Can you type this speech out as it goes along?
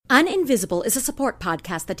Uninvisible is a support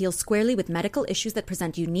podcast that deals squarely with medical issues that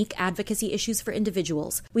present unique advocacy issues for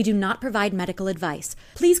individuals. We do not provide medical advice.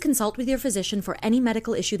 Please consult with your physician for any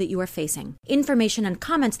medical issue that you are facing. Information and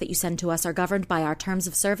comments that you send to us are governed by our terms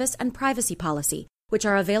of service and privacy policy, which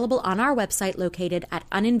are available on our website located at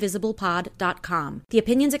uninvisiblepod.com. The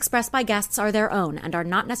opinions expressed by guests are their own and are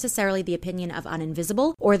not necessarily the opinion of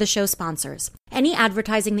Uninvisible or the show sponsors. Any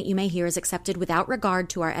advertising that you may hear is accepted without regard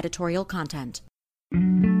to our editorial content.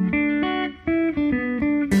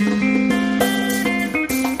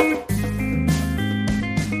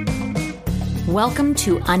 Welcome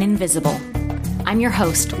to Uninvisible. I'm your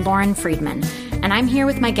host, Lauren Friedman, and I'm here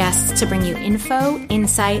with my guests to bring you info,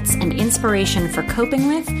 insights, and inspiration for coping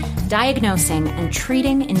with, diagnosing, and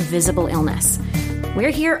treating invisible illness.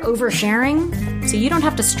 We're here oversharing, so you don't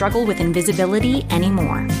have to struggle with invisibility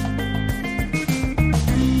anymore.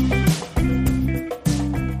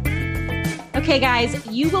 Okay, guys,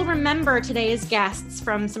 you will remember today's guests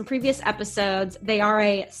from some previous episodes. They are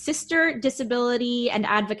a sister disability and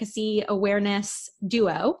advocacy awareness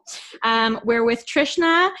duo. We're with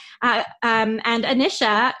Trishna and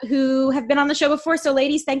Anisha, who have been on the show before. So,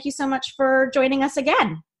 ladies, thank you so much for joining us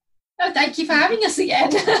again. Oh, thank you for having us again.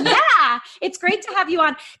 Yeah, it's great to have you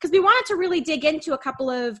on because we wanted to really dig into a couple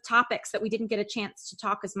of topics that we didn't get a chance to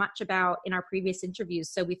talk as much about in our previous interviews.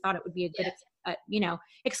 So we thought it would be a good,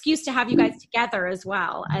 excuse to have you guys together as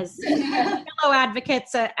well as fellow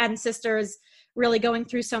advocates and sisters, really going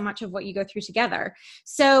through so much of what you go through together.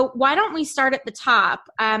 So why don't we start at the top?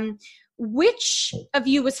 Which of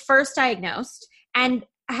you was first diagnosed, and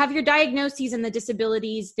have your diagnoses and the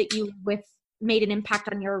disabilities that you with made an impact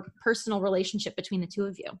on your personal relationship between the two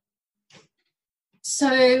of you?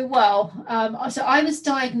 So I was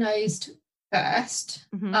diagnosed first.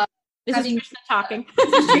 Mm-hmm. This is Trishna talking.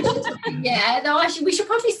 Yeah, no, actually, we should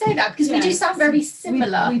probably say that because we do sound very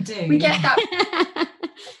similar. We do. We get that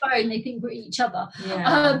phone, they think we're each other.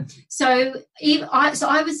 Yeah. So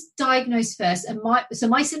I was diagnosed first, and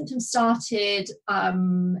my symptoms started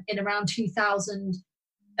in around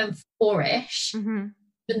 2004-ish. Mm-hmm.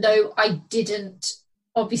 Even though I didn't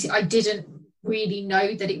really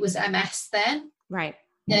know that it was MS then. Right.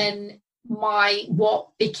 Then what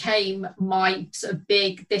became my sort of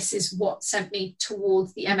this is what sent me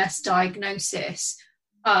towards the MS diagnosis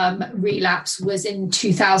relapse was in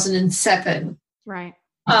 2007. Right.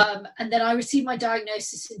 And then I received my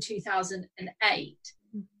diagnosis in 2008.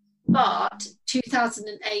 But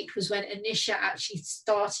 2008 was when Anisha actually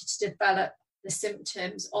started to develop the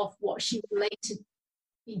symptoms of what she would later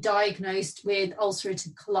be diagnosed with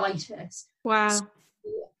ulcerative colitis. Wow. So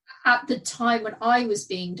at the time when I was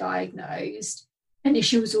being diagnosed,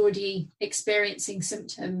 Anisha was already experiencing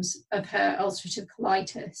symptoms of her ulcerative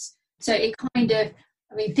colitis. So it kind of,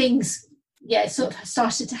 things, sort of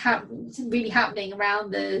started to happen, really happening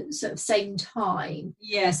around the sort of same time.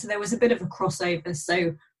 Yeah, so there was a bit of a crossover.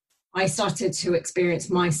 So I started to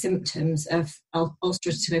experience my symptoms of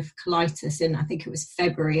ulcerative colitis in, I think it was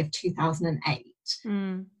February of 2008.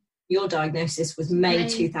 Mm. Your diagnosis was May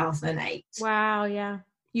 2008. Wow, yeah.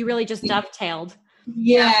 You really just dovetailed.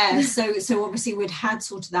 Yeah, so obviously we'd had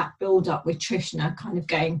sort of that build up with Trishna kind of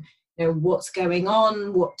going, what's going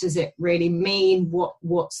on? What does it really mean?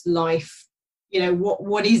 What's life?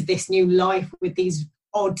 What is this new life with these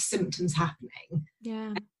odd symptoms happening?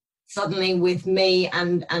 Yeah. And suddenly with me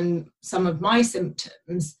and some of my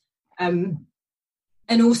symptoms,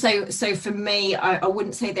 and also, so for me, I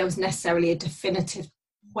wouldn't say there was necessarily a definitive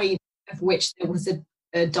point of which there was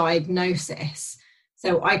a diagnosis.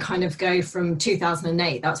 So I kind of go from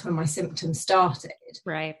 2008, that's when my symptoms started.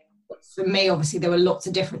 Right. For me, obviously, there were lots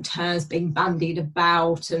of different terms being bandied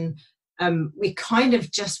about, and we kind of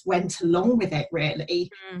just went along with it, really.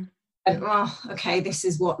 Mm. And, okay, this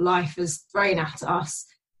is what life has thrown at us.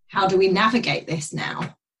 How do we navigate this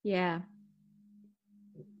now? Yeah.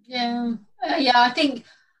 Yeah. I think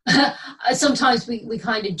sometimes we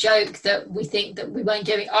kind of joke that we think that we weren't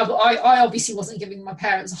giving, I obviously wasn't giving my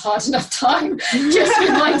parents a hard enough time just with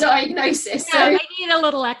my diagnosis. Yeah, I need a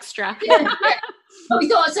little extra. Yeah. But we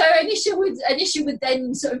thought, so Anisha would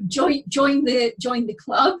then sort of join the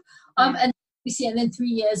club. And then 3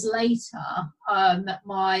 years later,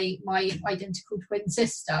 my identical twin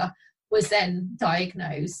sister was then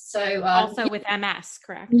diagnosed. So also with MS,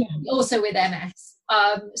 correct? Yeah, also with MS.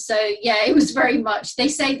 It was very much, they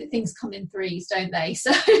say that things come in threes, don't they?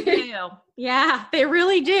 So they do. Yeah, they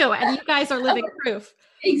really do. And you guys are living proof.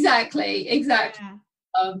 Exactly. Yeah.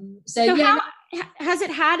 How has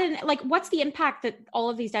it had what's the impact that all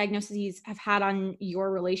of these diagnoses have had on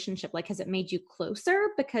your relationship? Like, has it made you closer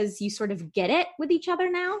because you sort of get it with each other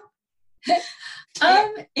now?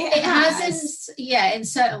 It has in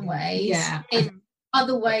certain ways. Yeah. In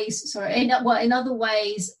other ways, in other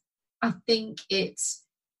ways, I think it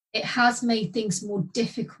has made things more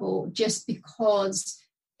difficult, just because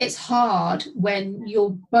it's hard when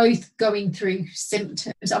you're both going through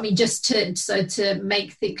symptoms. I mean, just to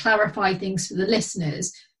clarify things for the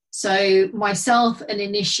listeners. So myself and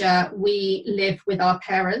Anisha, we live with our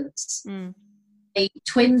parents. A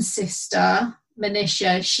twin sister,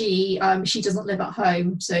 Manisha, she doesn't live at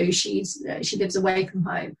home, so she lives away from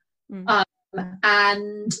home.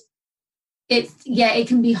 And it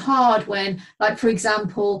can be hard when, like, for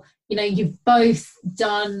example, you've both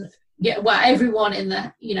done, everyone in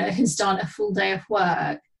the, has done a full day of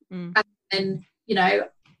work, and then,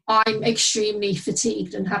 I'm extremely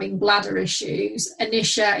fatigued and having bladder issues.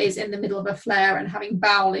 Anisha is in the middle of a flare and having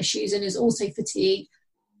bowel issues and is also fatigued,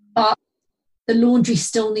 but the laundry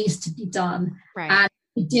still needs to be done, right, and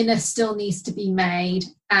the dinner still needs to be made,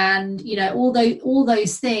 and all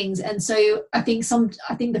those things. And so I think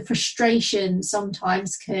the frustration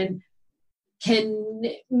sometimes can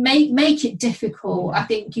make it difficult. I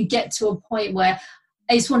think you get to a point where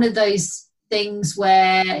it's one of those things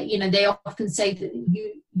where they often say that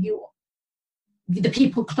you the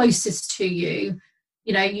people closest to you,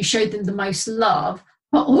 you show them the most love,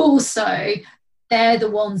 but also they're the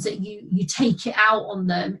ones that you take it out on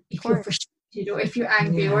them if you're frustrated or if you're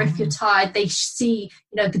angry or if you're tired. They see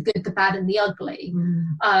the good, the bad and the ugly.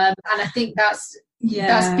 And I think that's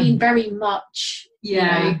been very much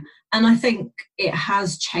and I think it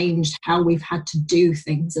has changed how we've had to do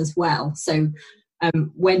things as well. So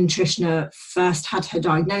when Trishna first had her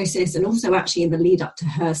diagnosis, and also actually in the lead up to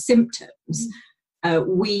her symptoms,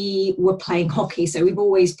 we were playing hockey. So we've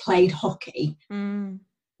always played hockey.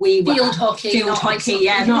 Field hockey, not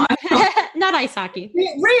ice hockey.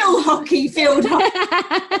 Real hockey, field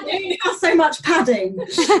hockey. You only have so much padding.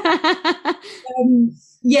 So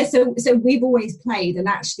we've always played, and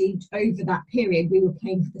actually over that period we were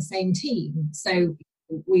playing for the same team. So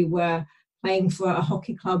we were playing for a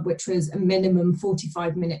hockey club which was a minimum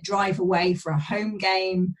 45-minute drive away for a home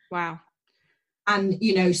game. Wow. And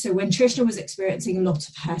so when Trishna was experiencing a lot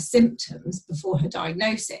of her symptoms before her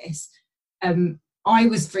diagnosis, I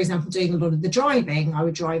was, for example, doing a lot of the driving. I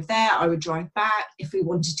would drive there, I would drive back if we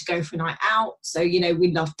wanted to go for a night out. So,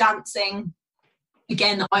 we love dancing.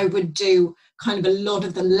 Again, I would do kind of a lot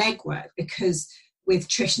of the legwork, because with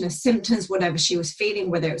Trishna's symptoms, whatever she was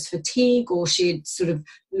feeling, whether it was fatigue or she had sort of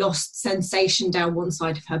lost sensation down one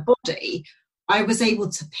side of her body, I was able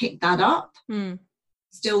to pick that up,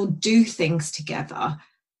 still do things together.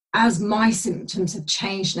 As my symptoms have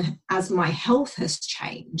changed and as my health has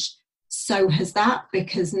changed, so has that,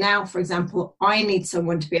 because now, for example, I need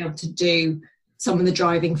someone to be able to do some of the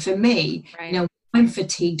driving for me. Right. I'm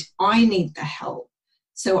fatigued, I need the help.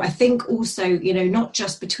 So I think also, not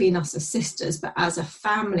just between us as sisters, but as a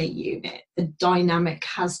family unit, the dynamic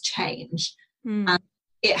has changed. And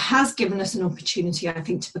it has given us an opportunity, I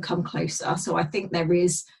think, to become closer. So I think there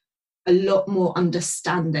is a lot more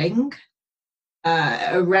understanding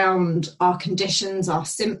around our conditions, our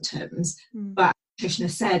symptoms. But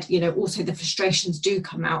Trishna said, also the frustrations do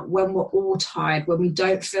come out when we're all tired, when we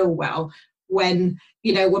don't feel well, when,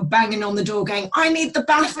 we're banging on the door going, I need the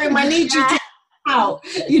bathroom, I need you to out,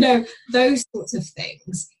 those sorts of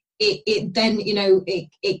things. It then,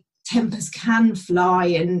 it tempers can fly,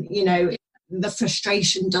 and, the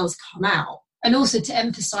frustration does come out. And also to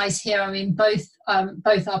emphasize here, I mean, both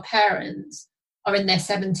our parents are in their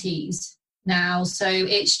 70s now. So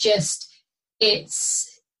it's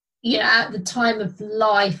at the time of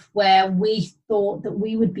life where we thought that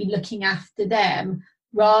we would be looking after them,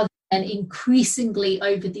 rather than increasingly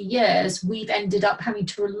over the years, we've ended up having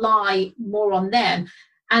to rely more on them.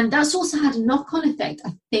 And that's also had a knock-on effect,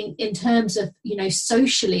 I think, in terms of,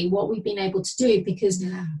 socially, what we've been able to do. Because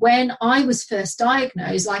when I was first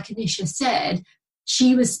diagnosed, like Anisha said,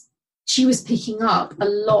 she was picking up a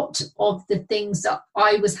lot of the things that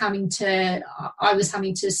I was having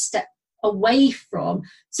to step away from.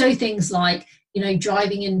 So things like,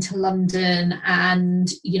 driving into London, and,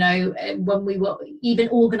 when we were even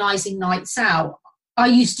organising nights out, I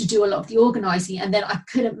used to do a lot of the organising, and then I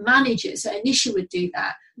couldn't manage it. So Anisha would do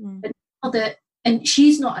that. But now and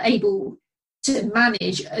she's not able to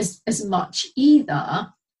manage as much either.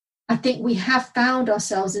 I think we have found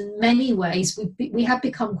ourselves in many ways, we have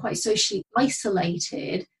become quite socially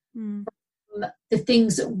isolated from the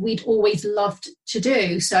things that we'd always loved to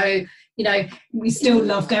do. So, we still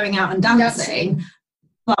love going out and dancing,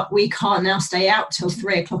 but we can't now stay out till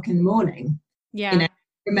 3:00 in the morning. Yeah.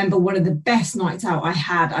 Remember one of the best nights out I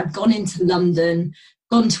had, I'd gone into London,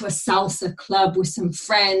 gone to a salsa club with some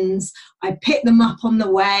friends. I picked them up on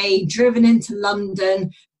the way, driven into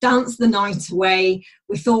London, danced the night away.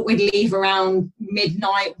 We thought we'd leave around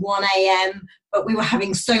midnight, 1 a.m., but we were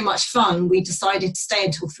having so much fun, we decided to stay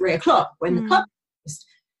until 3 o'clock when the club closed.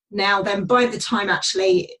 Now then, by the time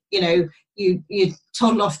actually, you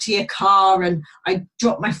toddle off to your car, and I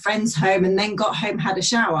dropped my friends home and then got home, had a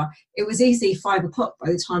shower. It was easy 5 o'clock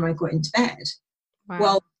by the time I got into bed. Wow.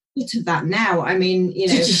 Well, of that now, I mean,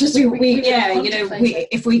 if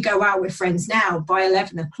we go out with friends now by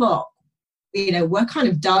 11 o'clock, we're kind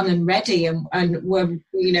of done and ready, and we're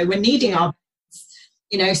needing our,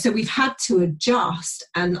 so we've had to adjust,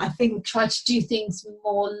 and I think try to do things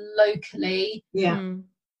more locally.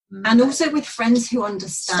 And also with friends who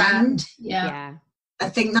understand. I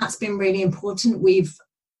think that's been really important. We've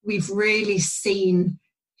really seen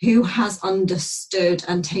who has understood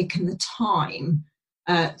and taken the time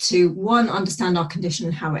to, one, understand our condition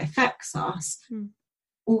and how it affects us,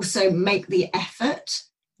 also make the effort.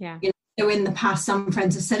 So in the past, some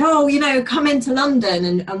friends have said, come into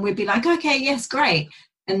London, and we'd be like, okay, yes, great.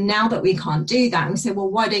 And now that we can't do that, and we say,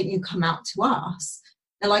 well, why don't you come out to us?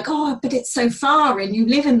 They're like, oh, but it's so far and you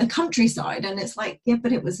live in the countryside. And it's like, yeah,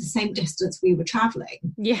 but it was the same distance we were traveling.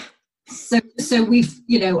 So we've,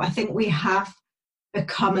 I think we have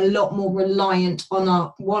become a lot more reliant on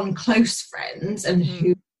our close friends and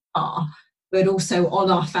who are, but also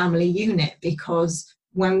on our family unit, because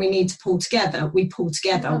when we need to pull together, we pull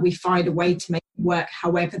together. We find a way to make it work,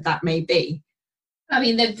 however that may be. I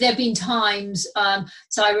mean, there've been times.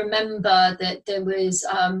 So I remember that there's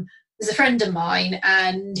a friend of mine,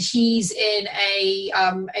 and he's in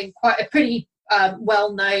in quite a pretty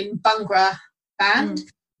well-known Bhangra band,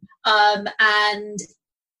 and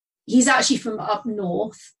he's actually from up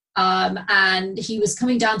north, and he was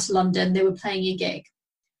coming down to London. They were playing a gig,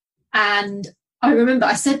 and I remember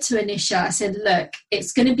I said to Anisha, I said, look,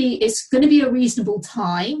 it's going to be a reasonable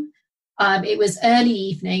time. It was early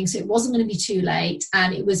evening, so it wasn't going to be too late,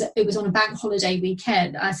 and it was on a bank holiday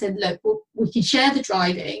weekend. I said, look, we can share the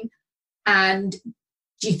driving, and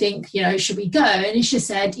do you think, should we go? And Anisha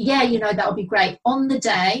said, yeah, that'll be great. On the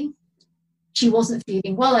day, she wasn't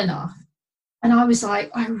feeling well enough. And I was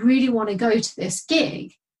like, I really want to go to this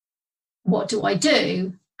gig. What do I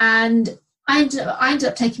do? And I ended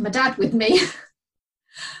up taking my dad with me.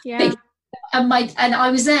 And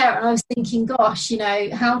I was there, and I was thinking, gosh,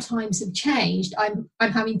 how times have changed. I'm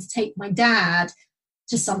having to take my dad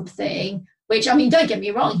to something, which, I mean, don't get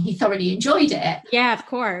me wrong, he thoroughly enjoyed it. Yeah, of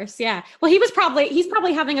course. Yeah. Well, he's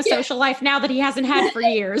probably having a social life now that he hasn't had for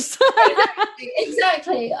years.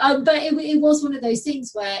 Exactly. But it was one of those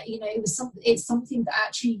things where, it's something that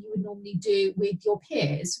actually you would normally do with your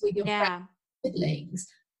peers, with your friends, siblings.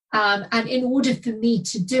 And in order for me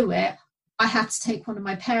to do it, I had to take one of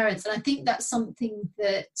my parents. And I think that's something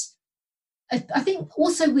that I think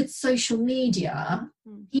also with social media,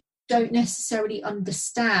 people don't necessarily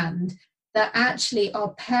understand that actually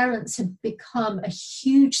our parents have become a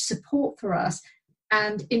huge support for us.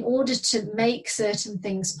 And in order to make certain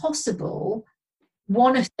things possible,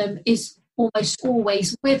 one of them is almost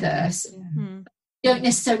always with us. You don't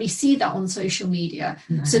necessarily see that on social media.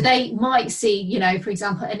 No. So they might see, for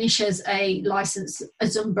example, Anisha's a licensed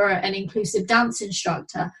Zumba and inclusive dance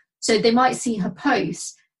instructor. So they might see her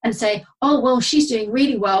posts and say, oh, well, she's doing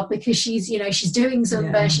really well because she's doing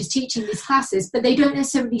Zumba, she's teaching these classes, but they don't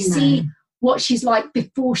necessarily see what she's like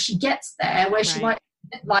before she gets there, where she might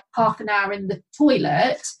like half an hour in the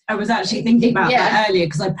toilet. I was actually thinking about that earlier,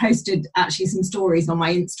 because I posted actually some stories on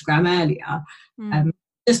my Instagram earlier,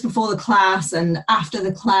 just before the class and after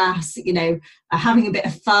the class, having a bit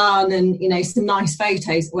of fun and, some nice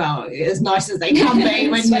photos. Well, as nice as they can be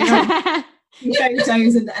when you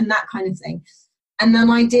photos and that kind of thing. And then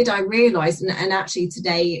I realised, and actually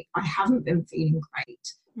today I haven't been feeling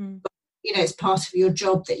great. But, it's part of your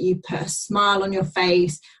job that you put a smile on your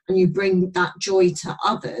face and you bring that joy to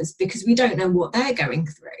others, because we don't know what they're going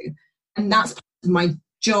through. And that's part of my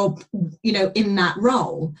job, in that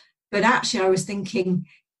role. But actually I was thinking,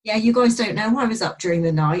 you guys don't know I was up during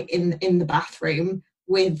the night in the bathroom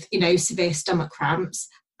with, severe stomach cramps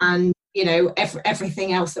and,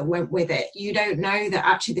 everything else that went with it. You don't know that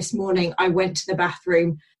actually this morning I went to the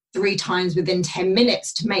bathroom 3 times within 10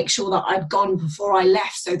 minutes to make sure that I'd gone before I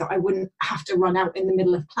left, so that I wouldn't have to run out in the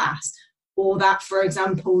middle of class. Or that, for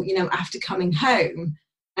example, after coming home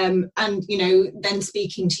and, then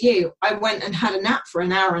speaking to you, I went and had a nap for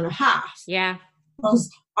an hour and a half. Yeah.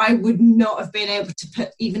 Because I would not have been able to put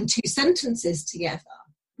even 2 sentences together.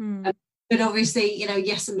 But obviously,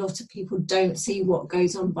 yes, a lot of people don't see what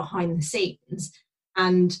goes on behind the scenes.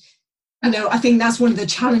 And, I think that's one of the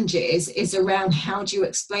challenges is around how do you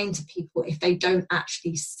explain to people if they don't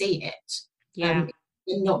actually see it?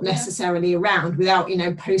 Not necessarily around without,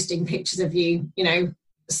 posting pictures of you,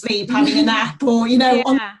 asleep, having a nap, or,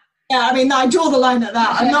 I mean, I draw the line at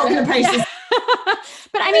that. I'm not going to post this.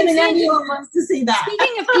 But I mean, anyone wants to see that.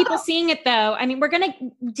 Speaking of people seeing it, though, I mean, we're going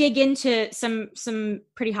to dig into some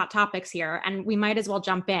pretty hot topics here, and we might as well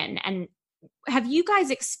jump in. And have you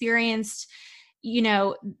guys experienced,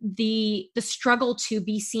 the struggle to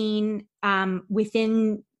be seen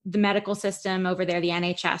within the medical system over there, the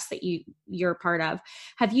NHS that you're part of?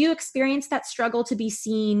 Have you experienced that struggle to be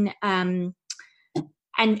seen? And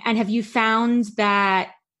have you found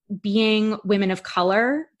that being women of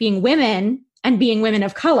color, being women and being women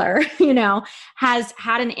of color, has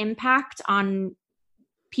had an impact on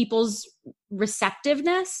people's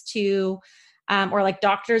receptiveness to, or like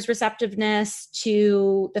doctors' receptiveness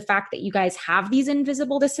to the fact that you guys have these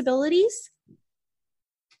invisible disabilities?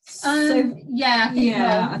 I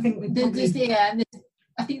think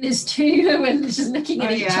there's two. We're just looking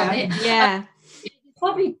at each other. Yeah,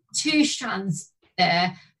 probably two strands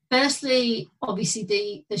there. Firstly,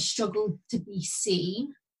 obviously the struggle to be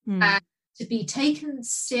seen and to be taken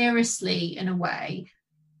seriously in a way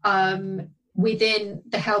within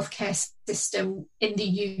the healthcare system in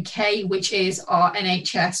the UK, which is our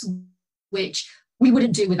NHS, which we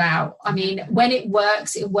wouldn't do without. I mean, when it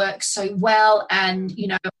works so well, and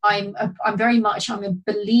I'm a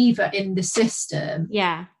believer in the system.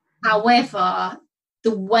 Yeah. However,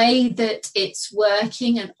 the way that it's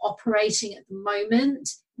working and operating at the moment,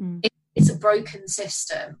 it's a broken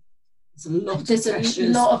system. There's a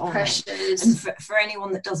lot of pressures. And for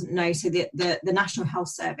anyone that doesn't know, so the National Health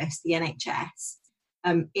Service, the NHS,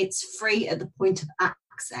 it's free at the point of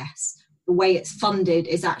access. The way it's funded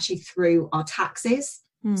is actually through our taxes.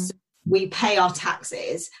 So we pay our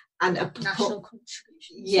taxes, and a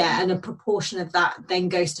proportion of that then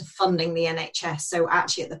goes to funding the NHS. So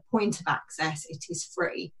actually at the point of access, it is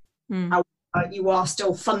free. You are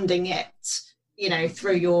still funding it,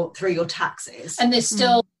 through your taxes. And there's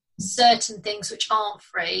still certain things which aren't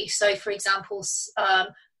free. So for example,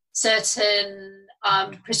 certain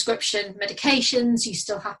prescription medications you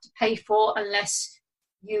still have to pay for unless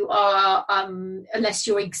you're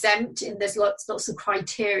exempt, and there's lots of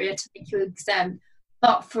criteria to make you exempt.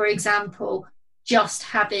 But for example, just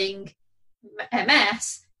having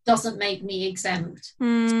MS doesn't make me exempt.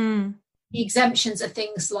 The exemptions are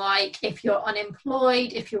things like if you're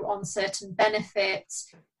unemployed, if you're on certain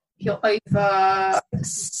benefits, if you're over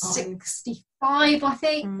 65, I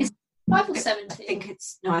think. Is it 5 or 70?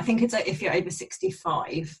 I think it's if you're over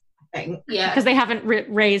 65. Yeah, because they haven't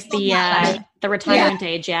raised the retirement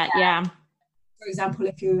age yet. Yeah. For example,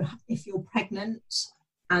 if you're pregnant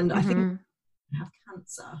and I think you have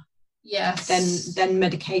cancer, then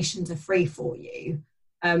medications are free for you.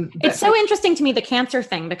 It's so interesting to me, the cancer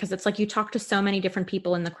thing, because it's like you talk to so many different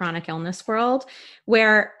people in the chronic illness world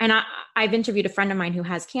and I've interviewed a friend of mine who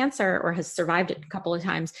has cancer or has survived it a couple of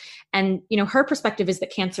times. And, her perspective is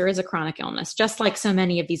that cancer is a chronic illness, just like so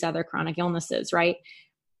many of these other chronic illnesses. Right.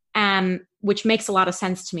 Which makes a lot of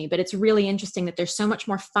sense to me, but it's really interesting that there's so much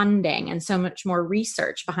more funding and so much more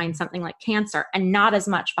research behind something like cancer and not as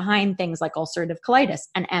much behind things like ulcerative colitis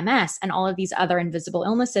and MS and all of these other invisible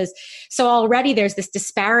illnesses. So already there's this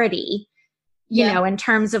disparity, in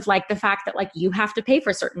terms of like the fact that like you have to pay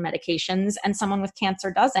for certain medications and someone with cancer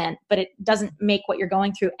doesn't, but it doesn't make what you're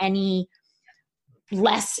going through any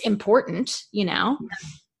less important,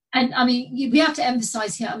 And I mean, we have to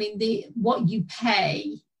emphasize here, I mean, what you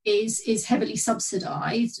pay is heavily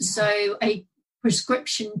subsidized. So a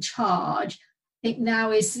prescription charge, I think now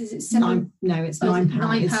is it £7? No, it's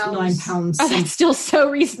 £9. It's £9. Oh, that's still so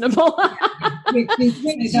reasonable.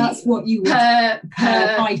 That's what you would per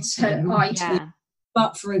item. Yeah.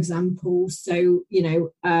 But for example, so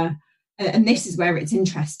and this is where it's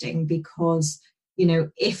interesting because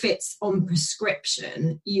if it's on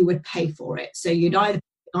prescription, you would pay for it. So you'd either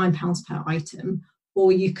pay £9 per item,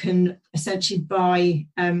 or you can essentially buy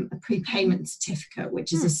a prepayment certificate,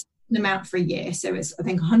 which is a certain amount for a year. So it's, I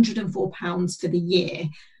think, £104 for the year,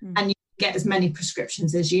 and you get as many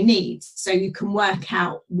prescriptions as you need. So you can work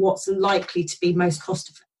out what's likely to be most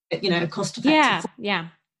cost effective. Yeah.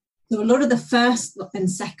 So a lot of the first and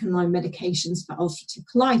second line medications for ulcerative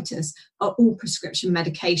colitis are all prescription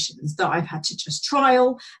medications that I've had to just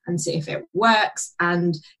trial and see if it works.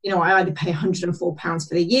 And, I either pay £104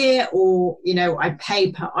 for the year, or, I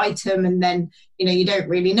pay per item, and then, you don't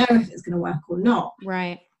really know if it's going to work or not.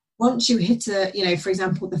 Right. Once you hit for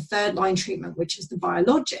example, the third line treatment, which is the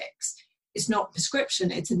biologics, it's not prescription,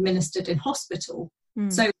 it's administered in hospital.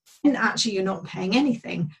 So then actually you're not paying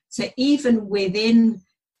anything. So even within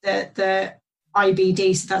the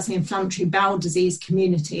IBD, so that's the inflammatory bowel disease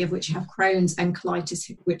community, of which you have Crohn's and colitis,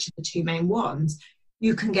 which are the two main ones,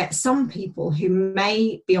 you can get some people who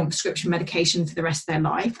may be on prescription medication for the rest of their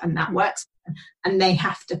life, and that works, and they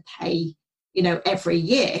have to pay, every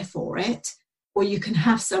year for it. Or you can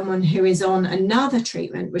have someone who is on another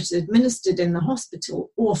treatment which is administered in the hospital,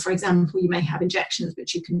 or, for example, you may have injections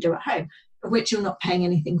which you can do at home, of which you're not paying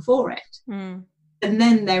anything for it. And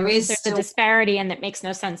then there's a disparity, and it makes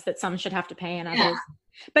no sense that some should have to pay and others. Yeah.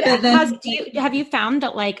 But have you found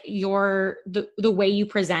that like the way you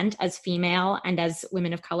present as female and as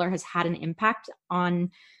women of color has had an impact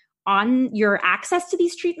on your access to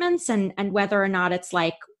these treatments, and whether or not it's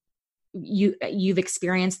like you've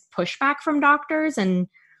experienced pushback from doctors? And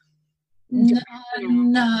no,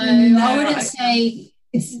 I wouldn't say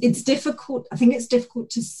it's difficult. I think it's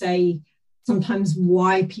difficult to say sometimes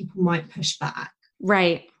why people might push back.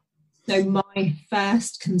 Right. So my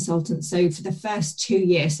first consultant, so for the first 2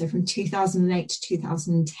 years, so from 2008 to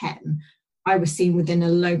 2010, I was seen within a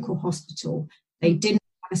local hospital. They didn't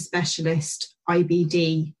have a specialist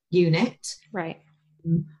IBD unit. Right.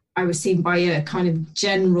 I was seen by a kind of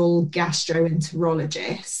general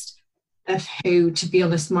gastroenterologist, of who, to be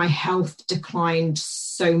honest, my health declined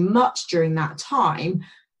so much during that time.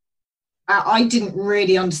 I didn't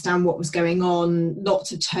really understand what was going on.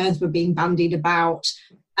 Lots of terms were being bandied about.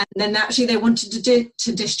 And then actually they wanted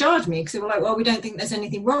to discharge me, because they were like, well, we don't think there's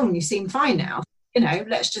anything wrong. You seem fine now.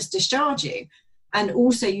 Let's just discharge you. And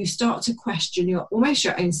also you start to question your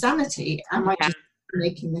own sanity. Am I just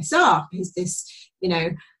making this up? Is this,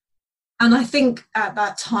 And I think at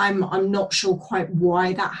that time, I'm not sure quite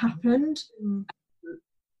why that happened.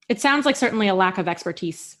 It sounds like certainly a lack of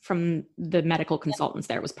expertise from the medical consultants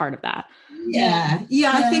there was part of that. Yeah,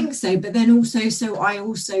 I think so. But then also, so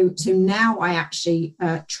now I actually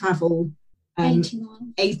travel 80 miles.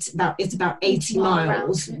 It's about 80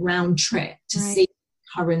 miles round trip to see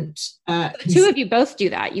current. The two of you both do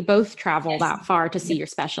that. You both travel that far to see your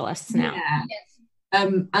specialists now. Yeah.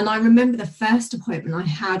 And I remember the first appointment I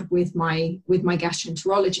had with my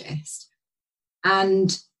gastroenterologist,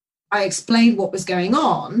 and I explained what was going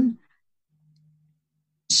on.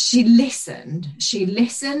 She listened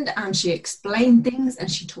and she explained things, and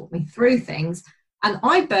she talked me through things, and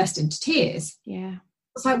I burst into tears. Yeah.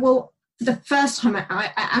 It's like, well, for the first time,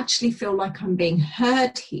 I actually feel like I'm being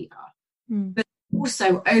heard here. But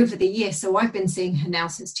also over the years, so I've been seeing her now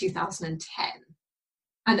since 2010.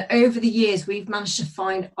 And over the years, we've managed to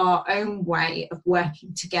find our own way of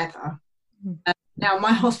working together. Now,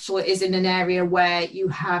 my hospital is in an area where you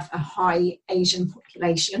have a high Asian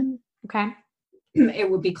population. Okay.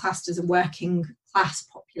 It would be classed as a working class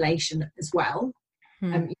population as well.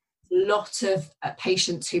 A lot of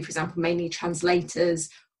patients who, for example, may need translators,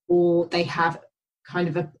 or they have kind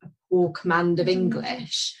of a poor command of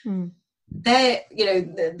English. The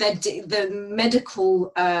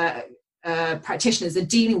medical practitioners are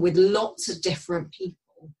dealing with lots of different people.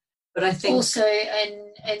 But I think also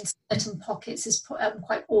in certain pockets is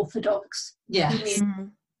quite orthodox. Yeah.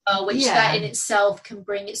 Which that in itself can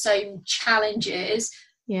bring its own challenges.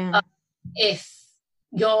 Yeah.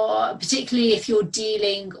 Particularly if you're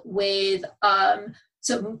dealing with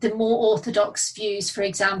so the more orthodox views, for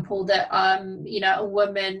example, that a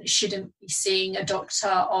woman shouldn't be seeing a doctor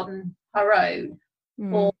on her own,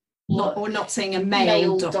 or not seeing a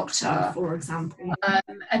male doctor, for example,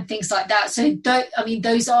 and things like that. So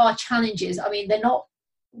those are challenges. They're not.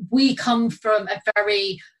 We come from a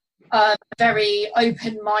very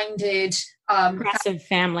open-minded, progressive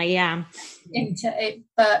family,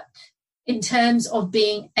 but in terms of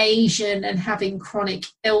being Asian and having chronic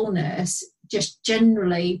illness, just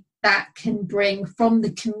generally that can bring from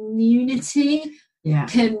the community,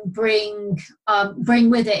 can bring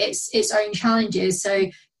with it its own challenges. So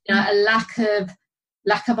a lack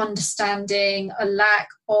of understanding, a lack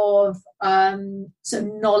of sort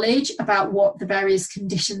of knowledge about what the various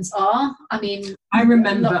conditions are. I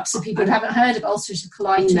remember lots of people haven't heard of ulcerative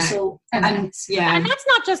colitis or MS. And that's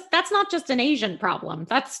not just an Asian problem.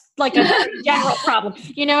 That's like a general problem.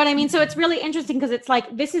 You know what I mean? So it's really interesting, because it's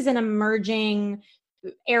like this is an emerging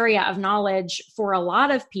area of knowledge for a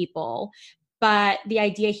lot of people. But the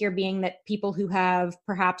idea here being that people who have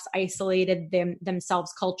perhaps isolated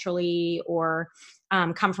themselves culturally, or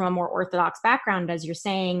come from a more orthodox background, as you're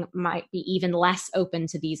saying, might be even less open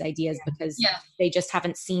to these ideas because they just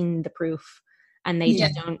haven't seen the proof and they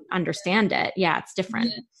just don't understand it. Yeah, it's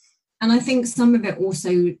different. And I think some of it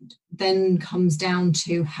also then comes down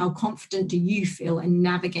to how confident do you feel in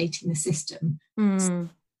navigating the system.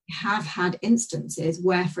 have had instances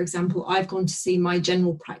where, for example, I've gone to see my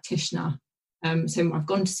general practitioner. So I've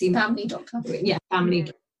gone to see family doctor. Yeah, family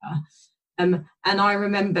doctor. And I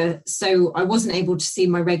remember, so I wasn't able to see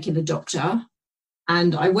my regular doctor,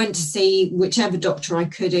 and I went to see whichever doctor I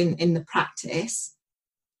could in the practice.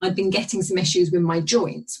 I'd been getting some issues with my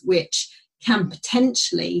joints, which can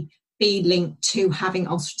potentially be linked to having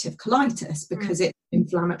ulcerative colitis because it's an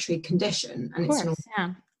inflammatory condition. And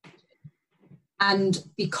And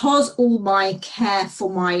because all my care for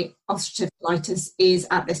my ulcerative colitis is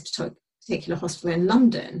at this particular hospital in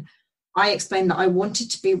London, I explained that I wanted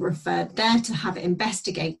to be referred there to have it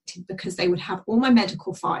investigated because they would have all my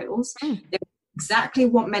medical files. They would know exactly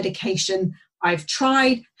what medication I've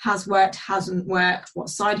tried, has worked, hasn't worked, what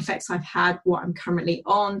side effects I've had, what I'm currently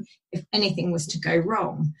on, if anything was to go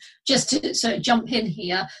wrong. Just to sort of jump in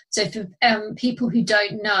here, so for people who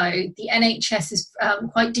don't know, the NHS is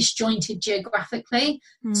quite disjointed geographically.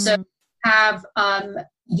 So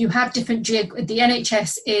you have different, the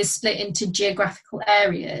NHS is split into geographical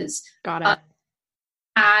areas. Got it.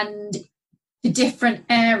 And the different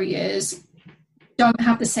areas don't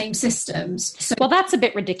have the same systems. So, well, that's a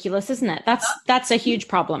bit ridiculous, isn't it? That's a huge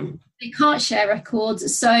problem. They can't share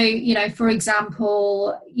records. So, for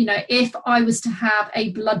example, if I was to have a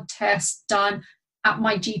blood test done at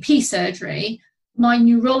my GP surgery, my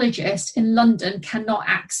neurologist in London cannot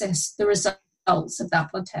access the results of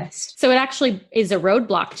that blood test. So it actually is a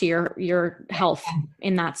roadblock to your health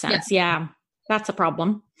in that sense. Yeah, that's a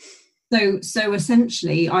problem. So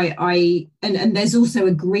essentially, I there's also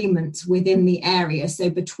agreements within the area. So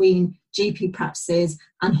between GP practices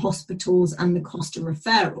and hospitals and the cost of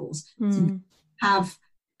referrals, to have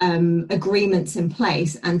agreements in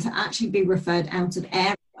place, and to actually be referred out of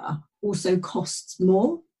area also costs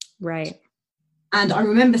more. Right. And I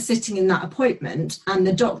remember sitting in that appointment, and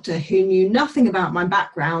the doctor, who knew nothing about my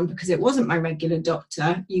background because it wasn't my regular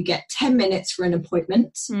doctor, you get 10 minutes for an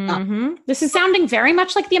appointment. This is sounding very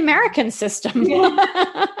much like the American system.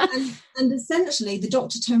 and essentially the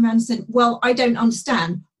doctor turned around and said, well, I don't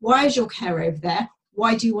understand. Why is your care over there?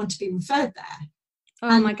 Why do you want to be referred there?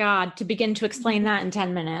 Oh my God, to begin to explain that in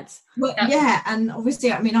 10 minutes. Well, yeah. And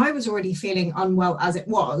obviously, I was already feeling unwell as it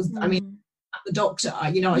was. At the doctor,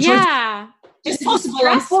 I tried it's possible,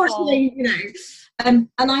 unfortunately, and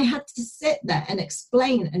I had to sit there and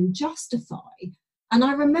explain and justify. And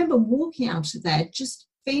I remember walking out of there just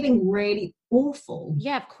feeling really awful.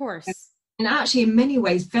 Yeah, of course. And actually, in many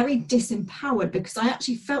ways, very disempowered, because I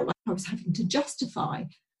actually felt like I was having to justify.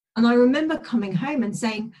 And I remember coming home and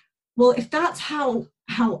saying, well, if that's how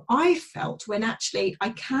I felt, when actually I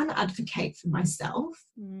can advocate for myself,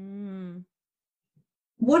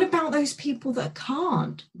 what about those people that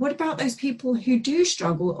can't? What about those people who do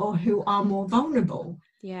struggle or who are more vulnerable?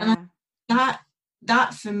 Yeah. And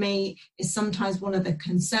that for me is sometimes one of the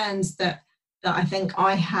concerns that I think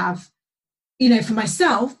I have, for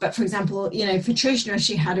myself. But for example, for Trishna,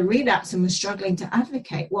 she had a relapse and was struggling to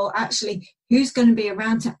advocate. Well, actually, who's going to be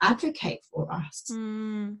around to advocate for us?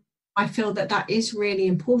 I feel that is really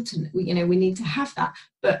important. We need to have that,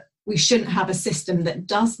 but we shouldn't have a system that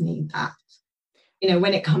does need that.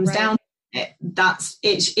 When it comes down to it,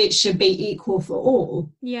 it should be equal for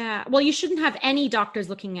all. Yeah. Well, you shouldn't have any doctors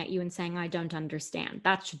looking at you and saying, I don't understand.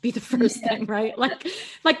 That should be the first thing, right? Like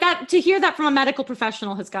that, to hear that from a medical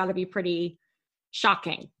professional has got to be pretty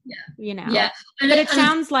shocking. Yeah. But it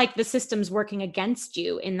sounds like the system's working against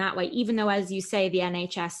you in that way, even though, as you say, the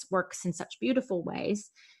NHS works in such beautiful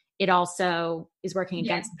ways. It also is working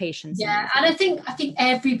against patients. Yeah, and I think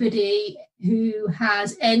everybody who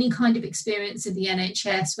has any kind of experience of the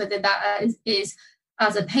NHS, whether that is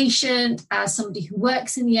as a patient, as somebody who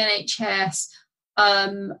works in the NHS,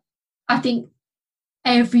 I think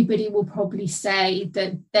everybody will probably say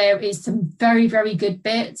that there is some very, very good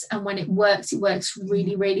bits, and when it works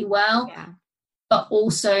really, really well. Yeah. But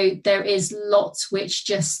also there is lots which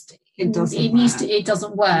just it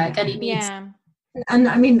doesn't work, and it needs. Yeah. And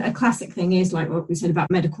a classic thing is like what we said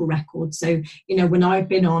about medical records. So, when I've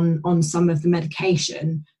been on some of the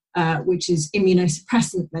medication, which is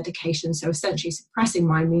immunosuppressant medication, so essentially suppressing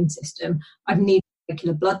my immune system, I've needed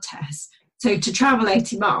regular blood tests. So to travel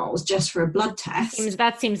 80 miles just for a blood test.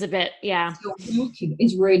 That seems a bit,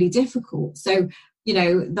 is really difficult. So,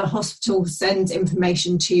 the hospital sends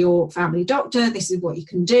information to your family doctor. This is what you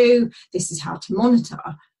can do. This is how to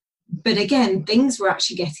monitor. But again, things were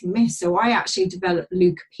actually getting missed. So I actually developed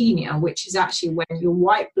leukopenia, which is actually when your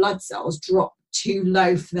white blood cells drop too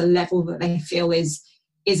low for the level that they feel is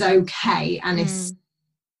okay. And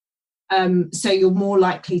So you're more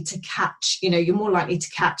likely to catch,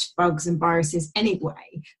 bugs and viruses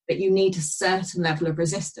anyway, but you need a certain level of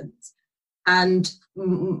resistance. And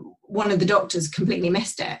one of the doctors completely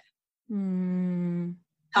missed it.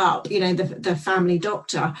 Up, the family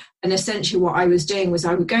doctor. And essentially what I was doing was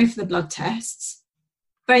I would go for the blood tests,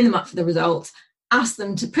 phone them up for the results, ask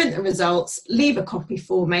them to print the results, leave a copy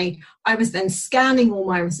for me. I was then scanning all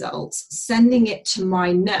my results, sending it to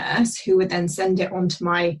my nurse, who would then send it on to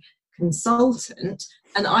my consultant.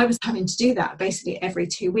 And I was having to do that basically every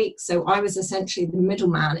 2 weeks. So I was essentially the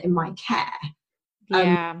middleman in my care.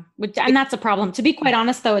 Yeah. And that's a problem. To be quite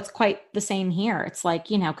honest, though, it's quite the same here. It's like,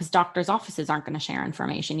 because doctors' offices aren't going to share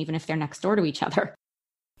information, even if they're next door to each other.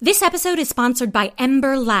 This episode is sponsored by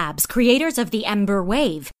Ember Labs, creators of the Ember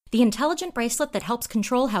Wave, the intelligent bracelet that helps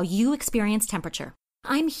control how you experience temperature.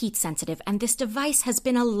 I'm heat sensitive, and this device has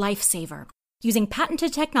been a lifesaver. Using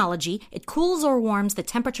patented technology, it cools or warms the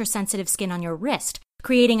temperature-sensitive skin on your wrist,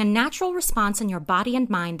 creating a natural response in your body and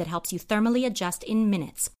mind that helps you thermally adjust in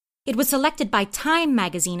minutes. It was selected by Time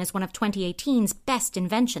magazine as one of 2018's best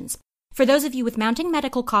inventions. For those of you with mounting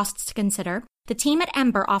medical costs to consider, the team at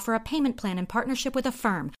Ember offer a payment plan in partnership with a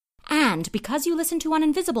firm. And because you listen to on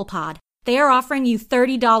Invisible Pod, they are offering you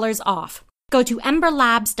 $30 off. Go to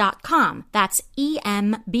emberlabs.com, that's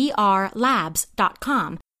EMBR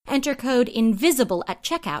labs.com, enter code INVISIBLE at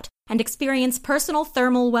checkout, and experience personal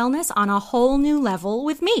thermal wellness on a whole new level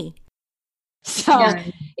with me. So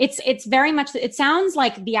it's very much, it sounds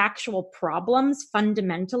like the actual problems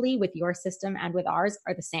fundamentally with your system and with ours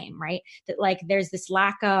are the same, right? That like there's this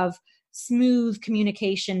lack of smooth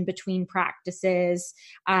communication between practices,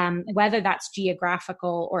 whether that's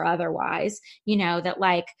geographical or otherwise, that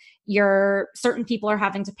like certain people are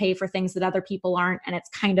having to pay for things that other people aren't. And it's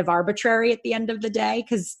kind of arbitrary at the end of the day,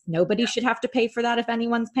 because nobody should have to pay for that if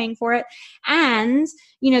anyone's paying for it. And,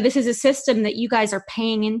 this is a system that you guys are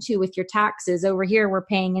paying into with your taxes. Over here, we're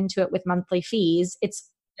paying into it with monthly fees. It's,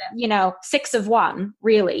 6 of 1,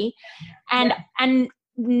 really. And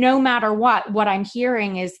no matter what I'm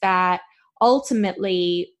hearing is that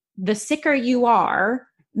ultimately the sicker you are,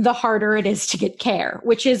 the harder it is to get care,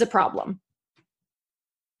 which is a problem.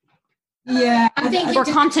 Yeah. I think or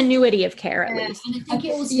continuity of care, at least. And I think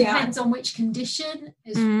it also depends on which condition.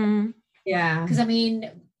 Yeah. Because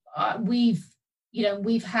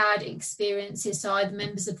we've had experiences, so either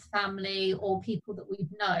members of the family or people that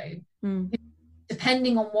we've known,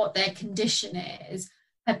 depending on what their condition is,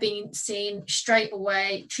 have been seen straight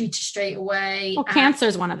away, treated straight away. Well, cancer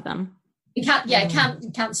is one of them.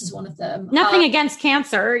 Cancer is one of them. Nothing against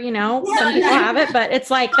cancer, some people have it, but it's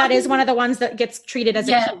like that is one of the ones that gets treated as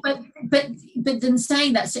a but then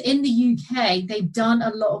saying that, so in the UK, they've done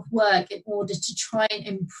a lot of work in order to try and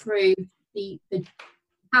improve the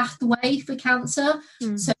pathway for cancer.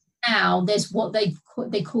 So now there's what they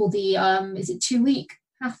call the is it 2-week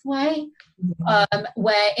pathway,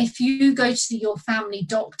 where if you go to your family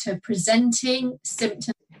doctor presenting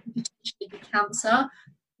symptoms of potentially cancer,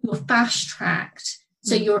 you're fast tracked.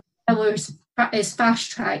 So your referral is fast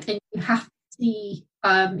tracked, and you have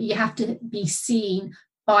to be seen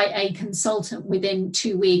by a consultant within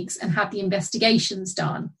 2 weeks and have the investigations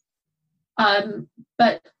done.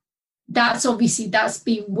 But that's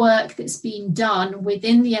been work that's been done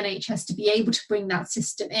within the NHS to be able to bring that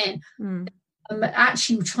system in.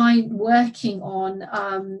 Actually working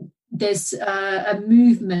on there's a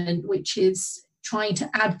movement which is trying to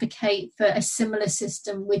advocate for a similar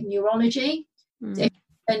system with neurology. If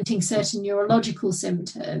presenting certain neurological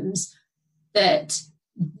symptoms that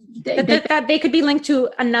they could be linked to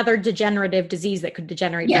another degenerative disease that could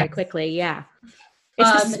degenerate very quickly.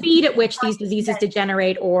 It's the speed at which these diseases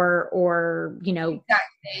degenerate or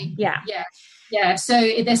exactly. Yeah. So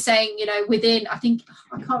they're saying, within, I can't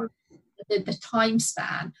remember the time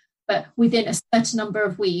span, but within a certain number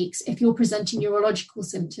of weeks, if you're presenting neurological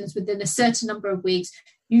symptoms, within a certain number of weeks,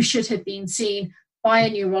 you should have been seen by a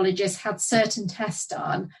neurologist, had certain tests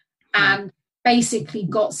done, and basically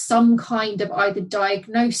got some kind of either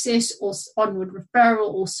diagnosis or onward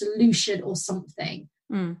referral or solution or something.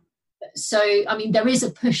 So, there is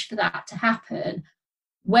a push for that to happen.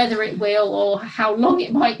 Whether it will or how long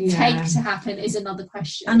it might take to happen is another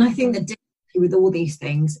question. And I think the difficulty with all these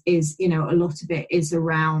things is, a lot of it is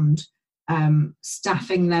around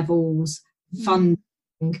staffing levels, funding.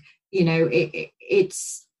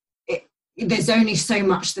 There's only so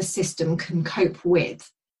much the system can cope with.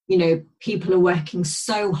 People are working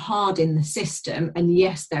so hard in the system, and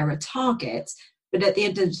yes, there are targets, but at the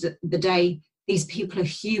end of the day, these people are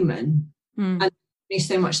human, and there's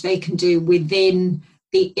so much they can do within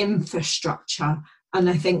the infrastructure And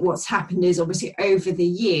I think what's happened is obviously over the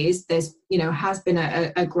years, there's, has been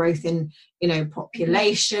a growth in,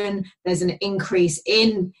 population. There's an increase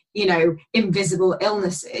in, invisible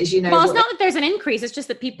illnesses, Well, it's not that there's an increase. It's just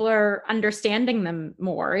that people are understanding them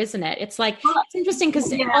more, isn't it? It's like, it's interesting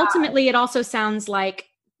because ultimately it also sounds like,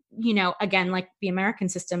 again, like the American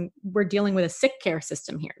system, we're dealing with a sick care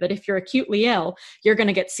system here, that if you're acutely ill, you're going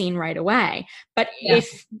to get seen right away. But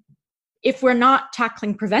if we're not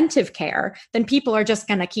tackling preventive care, then people are just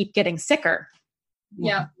going to keep getting sicker.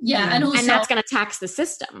 Yeah. And that's going to tax the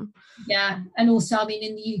system. Yeah. And also, I mean,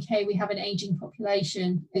 in the UK, we have an aging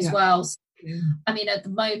population as well. So, I mean, at the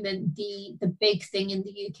moment, the big thing in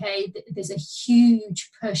the UK, there's a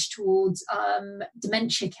huge push towards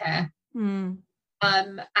dementia care. And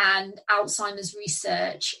Alzheimer's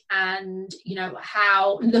research, and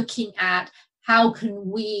looking at how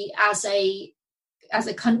can we as a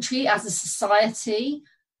country, as a society,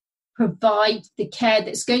 provide the care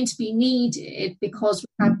that's going to be needed, because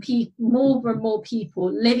we have more and more people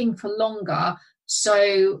living for longer,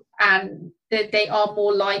 and they are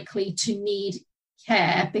more likely to need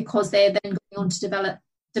care because they're then going on to develop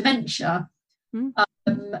dementia. And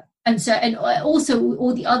also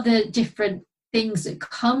all the other different things that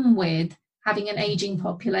come with having an aging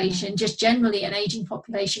population. Just generally, an aging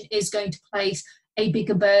population is going to place a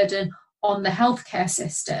bigger burden on the healthcare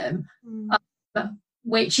system,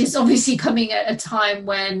 which is obviously coming at a time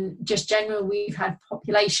when just generally we've had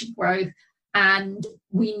population growth, and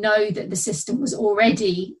we know that the system was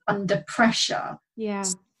already under pressure. Yeah.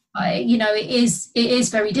 So, it is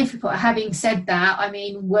very difficult. Having said that, I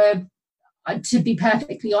mean, to be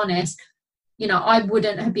perfectly honest, I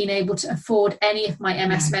wouldn't have been able to afford any of my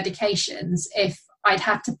MS medications if I'd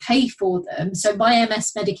had to pay for them. So my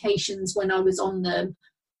MS medications, when I was on them,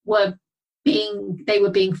 were being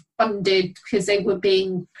funded because they were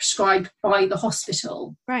being prescribed by the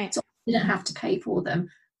hospital. Right. So I didn't have to pay for them.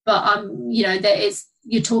 But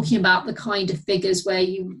you're talking about the kind of figures where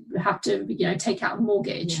you have to, take out a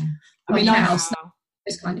mortgage. Yeah. I mean, house,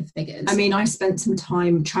 those kind of figures. I mean, I spent some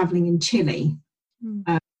time traveling in Chile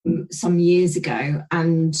some years ago,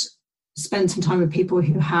 and spent some time with people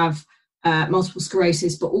who have multiple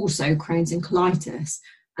sclerosis, but also Crohn's and colitis.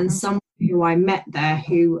 And someone who I met there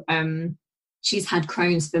who she's had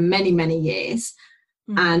Crohn's for many, many years.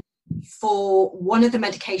 And for one of the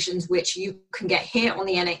medications which you can get here on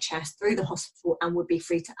the NHS through the hospital and would be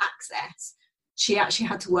free to access, she actually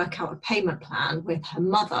had to work out a payment plan with her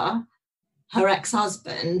mother, her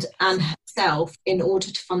ex-husband, and herself in order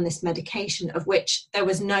to fund this medication, of which there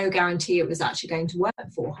was no guarantee it was actually going to work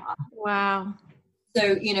for her. Wow.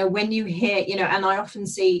 So, when you hear, and I often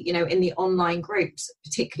see, in the online groups,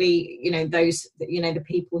 particularly, those, the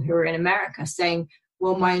people who are in America saying,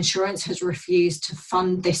 well, my insurance has refused to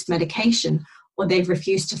fund this medication, or they've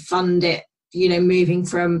refused to fund it, moving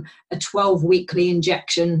from a 12-weekly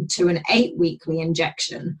injection to an 8-weekly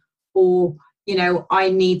injection, or, I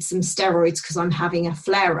need some steroids because I'm having a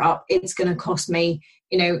flare up. It's going to cost me,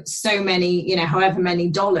 so many, however many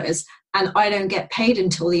dollars, and I don't get paid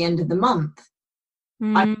until the end of the month.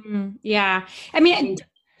 Yeah. I mean,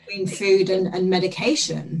 between food and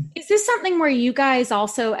medication. Is this something where you guys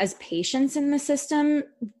also, as patients in the system,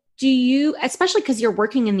 do you, especially because you're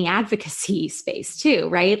working in the advocacy space too,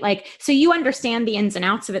 right? Like, so you understand the ins and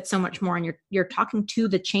outs of it so much more, and you're talking to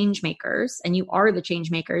the change makers, and you are the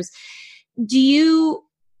change makers. Do you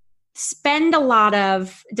spend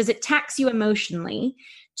does it tax you emotionally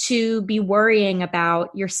to be worrying about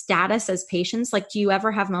your status as patients? Like, do you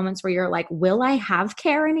ever have moments where you're like, will I have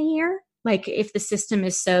care in a year? Like, if the system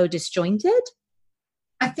is so disjointed?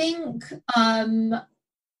 I think,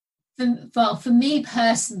 for me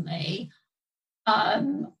personally,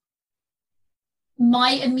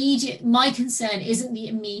 my concern isn't the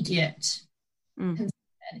immediate concern.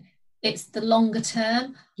 It's the longer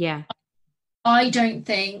term. Yeah. I don't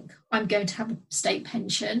think I'm going to have a state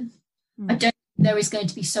pension. I don't think there is going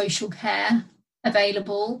to be social care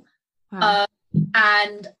available. Wow.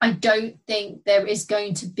 And I don't think there is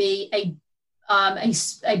going to be a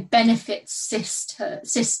benefit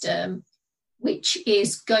system which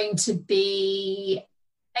is going to be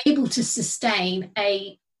able to sustain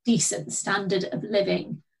a decent standard of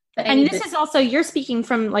living. And this is also, you're speaking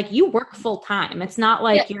from, like, you work full time. It's not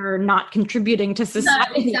like you're not contributing to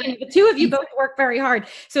society. No, exactly. The two of you both work very hard.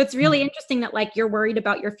 So it's really interesting that, like, you're worried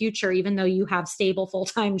about your future, even though you have stable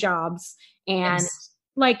full-time jobs. And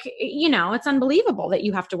like, it's unbelievable that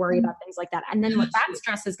you have to worry about things like that. And then what that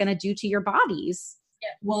stress is going to do to your bodies. Yeah.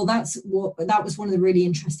 Well, that was one of the really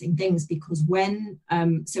interesting things, because when,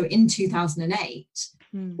 so in 2008,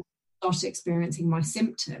 I started experiencing my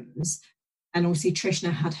symptoms. and obviously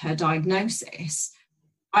Trishna had her diagnosis,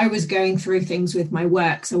 I was going through things with my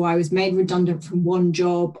work. So I was made redundant from one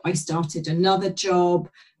job. I started another job.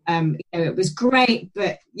 It was great,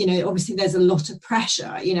 but, obviously there's a lot of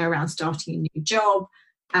pressure, around starting a new job.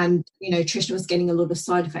 And, Trishna was getting a lot of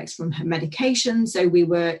side effects from her medication. So we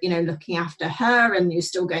were, looking after her, and you're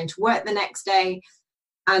still going to work the next day.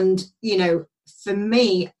 And, for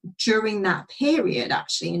me, during that period,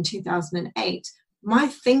 actually in 2008, my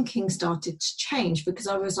thinking started to change, because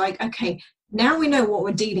I was like, okay, now we know what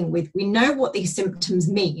we're dealing with. We know what these symptoms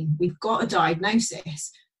mean. We've got a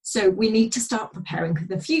diagnosis. So we need to start preparing for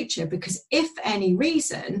the future, because if for any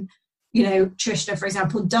reason, Trishna, for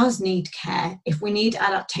example, does need care, if we need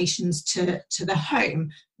adaptations to the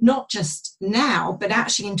home, not just now, but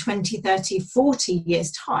actually in 20, 30, 40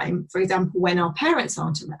 years' time, for example, when our parents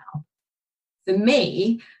aren't around, for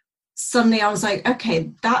me, suddenly I was like,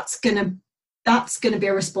 okay, that's gonna be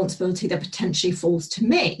a responsibility that potentially falls to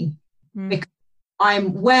me. Because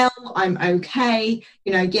I'm well, I'm okay.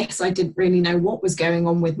 Yes, I didn't really know what was going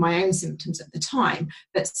on with my own symptoms at the time,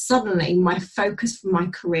 but suddenly my focus for my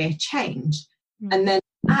career changed. And then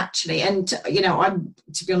actually, and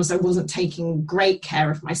to be honest, I wasn't taking great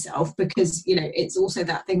care of myself, because, it's also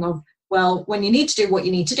that thing of, well, when you need to do what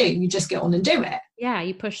you need to do, you just get on and do it. Yeah,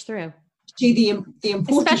 you push through. The important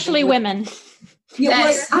especially women.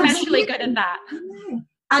 Yes, especially good at that.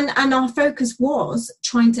 And our focus was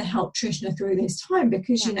trying to help Trishna through this time,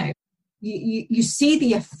 because, you see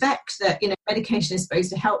the effect that, medication is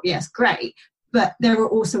supposed to help. Yes, great. But there are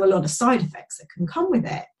also a lot of side effects that can come with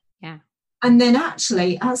it. Yeah. And then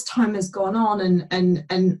actually, as time has gone on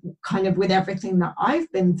and kind of with everything that I've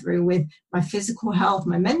been through with my physical health,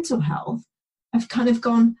 my mental health, I've kind of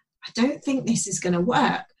gone, I don't think this is going to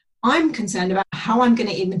work. I'm concerned about how I'm going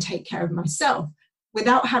to even take care of myself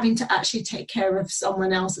without having to actually take care of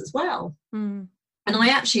someone else as well. And I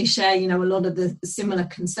actually share, a lot of the similar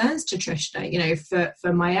concerns to Trishna,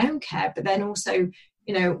 for my own care, but then also,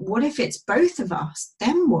 what if it's both of us?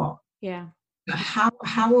 Then what? Yeah. How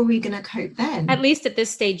are we going to cope then? At least at this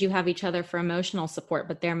stage, you have each other for emotional support,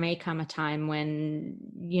 but there may come a time when,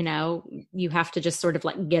 you have to just sort of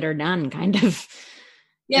like get her done kind of.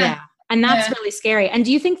 Yeah. And that's really scary. And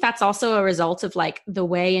do you think that's also a result of like the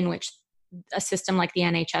way in which a system like the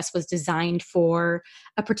NHS was designed for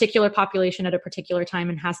a particular population at a particular time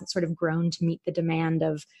and hasn't sort of grown to meet the demand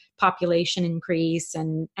of population increase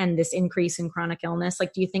and this increase in chronic illness?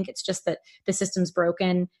 Like, do you think it's just that the system's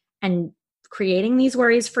broken and creating these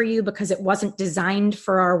worries for you because it wasn't designed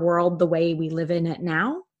for our world the way we live in it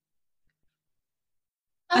now?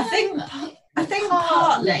 I think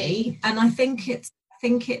partly, and I think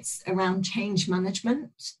it's around change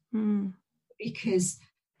management, because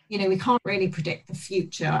we can't really predict the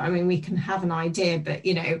future. I mean, we can have an idea, but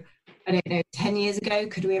I don't know, 10 years ago,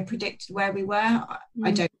 could we have predicted where we were?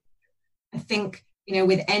 I don't. I think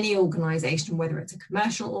with any organisation, whether it's a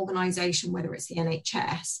commercial organisation, whether it's the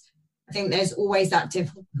NHS, I think there's always that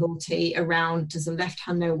difficulty around, does the left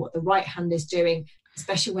hand know what the right hand is doing,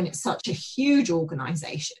 especially when it's such a huge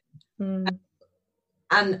organisation. And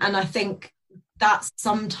I think that's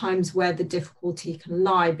sometimes where the difficulty can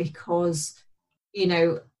lie, because,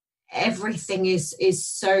 everything is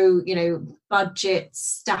so, budgets,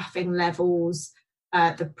 staffing levels,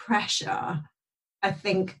 the pressure. I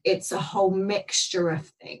think it's a whole mixture of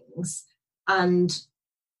things. And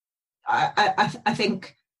I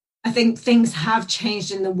think things have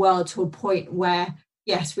changed in the world to a point where,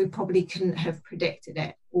 yes, we probably couldn't have predicted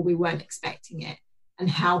it, or we weren't expecting it. And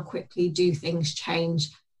how quickly do things change,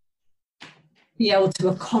 be able to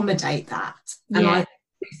accommodate that? And I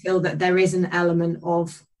feel that there is an element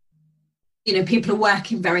of, people are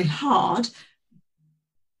working very hard,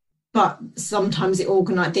 but sometimes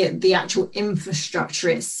the actual infrastructure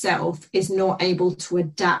itself is not able to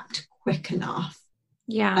adapt quick enough.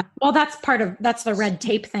 Yeah. Well, that's the red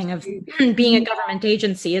tape thing of being a government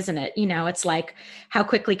agency, isn't it? It's like, how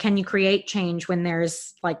quickly can you create change when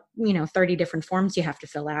there's 30 different forms you have to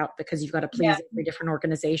fill out because you've got to please every different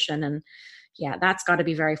organization. And that's got to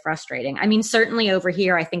be very frustrating. I mean, certainly over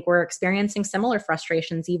here, I think we're experiencing similar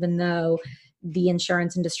frustrations, even though the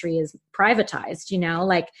insurance industry is privatized,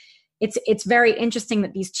 it's very interesting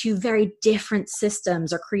that these two very different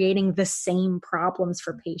systems are creating the same problems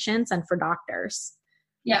for patients and for doctors.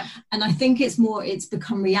 Yeah. And I think it's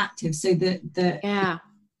become reactive. So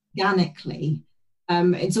organically,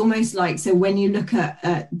 it's almost like, so when you look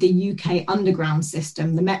at the UK underground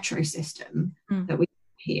system, the metro system that we have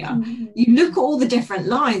here, you look at all the different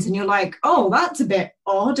lines and you're like, oh, that's a bit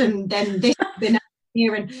odd. And then this has been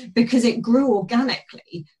here, and because it grew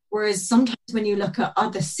organically. Whereas sometimes when you look at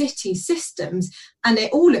other city systems, and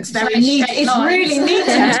it all looks very neat, it's really neat.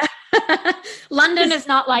 London is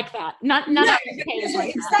not like that. None of the UK is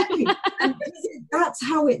like exactly. And that's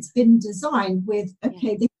how it's been designed with,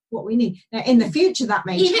 okay, this is what we need. Now, in the future, that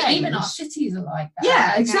may change. Even our cities are like that.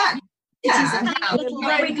 Yeah, exactly. Yeah.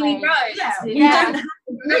 Wiggly roads. We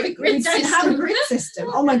don't have a grid system.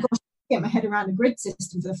 Oh my gosh, I get my head around a grid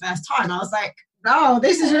system for the first time. I was like, oh,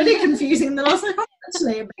 this is really confusing. And then I was like, oh,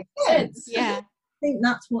 actually, it makes sense. Yeah. I think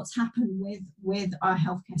that's what's happened with our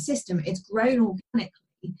healthcare system. It's grown organically.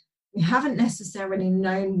 We haven't necessarily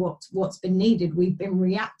known what's been needed. We've been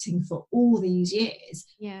reacting for all these years.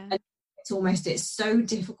 Yeah. And it's so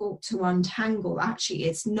difficult to untangle. Actually,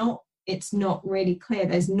 it's not really clear.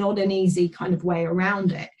 There's not an easy kind of way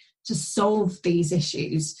around it to solve these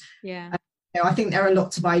issues. Yeah. I think there are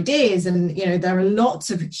lots of ideas, and there are lots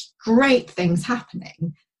of great things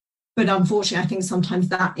happening, but unfortunately I think sometimes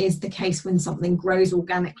that is the case when something grows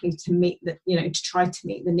organically to meet the to try to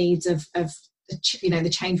meet the needs of the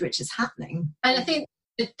change which is happening. And I think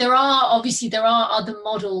there are other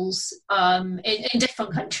models in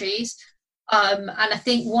different countries, and I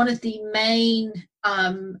think one of the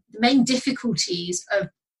main difficulties of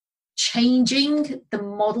changing the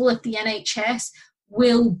model of the NHS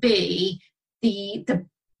will be the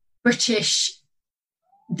British,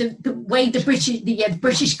 the way the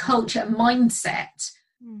British culture mindset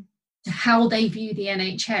to how they view the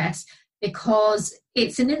NHS, because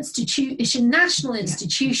it's a national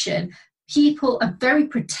institution. People are very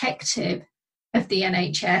protective of the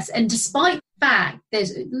NHS, and despite the fact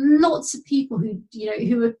there's lots of people who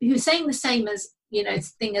are saying the same as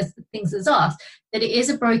things as us, that it is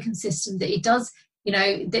a broken system, that it does,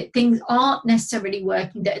 that things aren't necessarily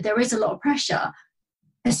working, that there is a lot of pressure.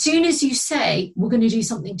 As soon as you say we're going to do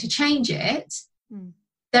something to change it,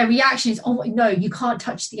 their reaction is, oh no, you can't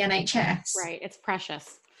touch the NHS. Right, it's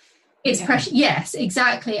precious. It's precious. Yes,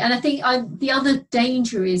 exactly. And I think the other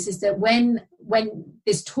danger is that when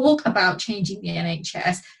there's talk about changing the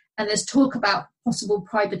NHS and there's talk about possible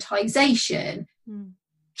privatization,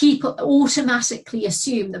 people automatically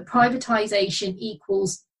assume that privatization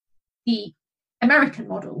equals the American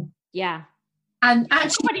model. Yeah. And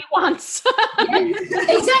actually, nobody wants.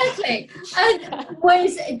 Exactly. And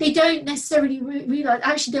whereas they don't necessarily realize,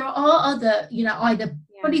 actually, there are other, either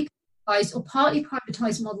fully privatized or partly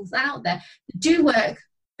privatized models out there that do work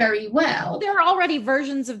very well. There are already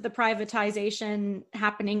versions of the privatization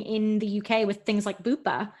happening in the UK with things like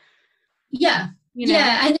Bupa. Yeah.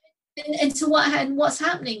 And so what's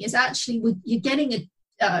happening is actually you're getting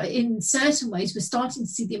in certain ways, we're starting to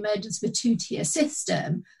see the emergence of a two-tier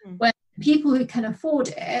system where people who can afford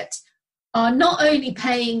it are not only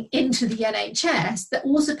paying into the NHS, they're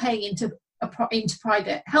also paying into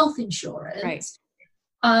private health insurance,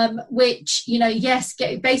 right. Which,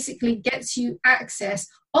 basically gets you access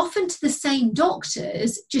often to the same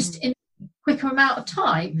doctors, just in a quicker amount of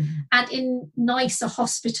time, and in nicer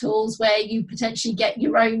hospitals where you potentially get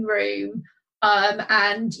your own room,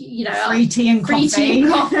 and free tea and coffee,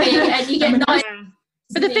 and you get nice.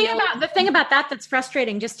 But the thing about that's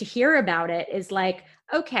frustrating just to hear about it is like,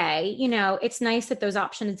 okay, it's nice that those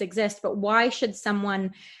options exist, but why should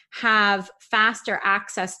someone have faster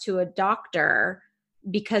access to a doctor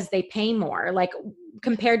because they pay more, like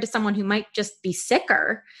compared to someone who might just be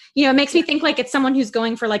sicker? It makes me think like it's someone who's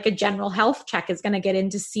going for like a general health check is going to get in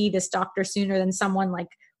to see this doctor sooner than someone like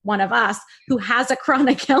one of us who has a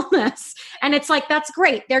chronic illness. And it's like, that's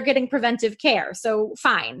great. They're getting preventive care. So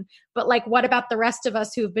fine. But like, what about the rest of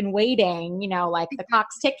us who've been waiting, like the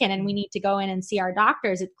clock's ticking and we need to go in and see our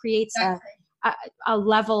doctors? It creates a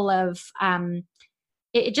level of,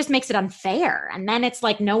 it just makes it unfair. And then it's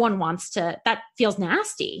like, no one wants to, that feels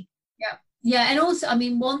nasty. Yeah. Yeah. And also,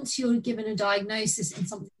 once you're given a diagnosis in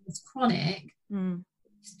something that's chronic,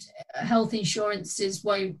 health insurances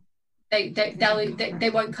won't, they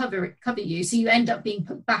won't cover you, so you end up being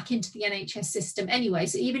put back into the NHS system anyway.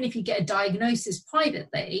 So even if you get a diagnosis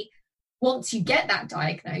privately, once you get that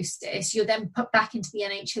diagnosis, you're then put back into the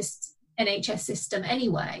NHS system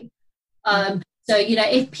anyway. So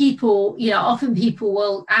if people, often people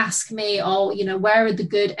will ask me, where are the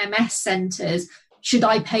good MS centres? Should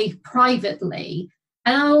I pay privately?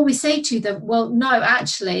 And I always say to them, well, no,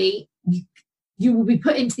 actually, you will be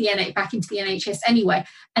put back into the NHS anyway.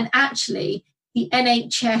 And actually, the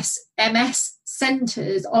NHS MS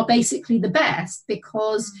centres are basically the best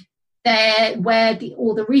because they're where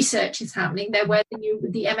all the research is happening. They're where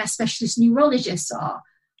the MS specialist neurologists are.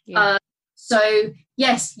 Yeah. So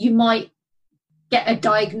yes, you might get a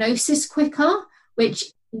diagnosis quicker, which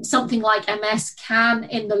something like MS can,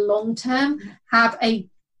 in the long term, have a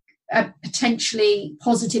a potentially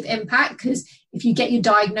positive impact, because if you get your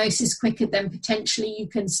diagnosis quicker, then potentially you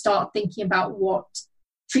can start thinking about what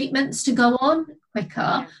treatments to go on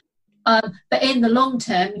quicker. But in the long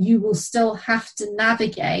term, you will still have to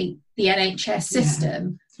navigate the NHS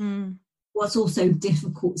system. What's also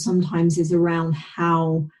difficult sometimes is around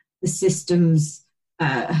how the systems,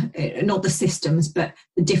 not the systems, but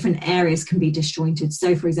the different areas can be disjointed.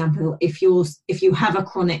 So, for example, if you have a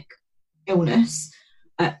chronic illness,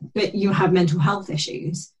 but you have mental health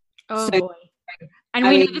issues. Boy. And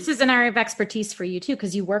we know this is an area of expertise for you too,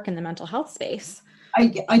 because you work in the mental health space.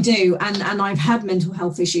 I do, and I've had mental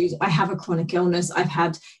health issues. I have a chronic illness. I've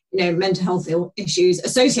had, mental health issues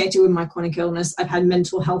associated with my chronic illness. I've had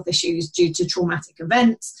mental health issues due to traumatic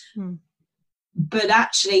events. But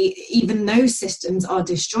actually, even those systems are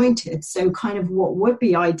disjointed. So kind of what would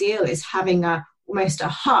be ideal is having almost a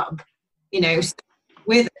hub,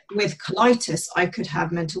 with colitis, I could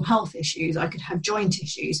have mental health issues. I could have joint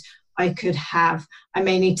issues. I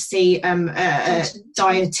may need to see a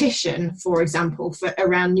dietitian, for example,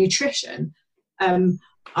 around nutrition. May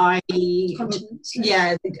have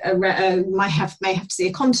to see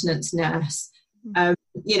a continence nurse.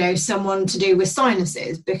 Someone to do with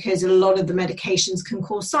sinuses, because a lot of the medications can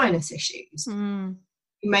cause sinus issues. You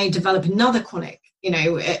may develop another chronic,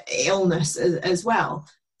 illness as well.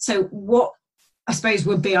 So what I suppose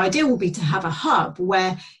would be ideal would be to have a hub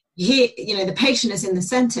where the patient is in the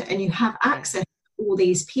centre and you have access to all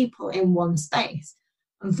these people in one space.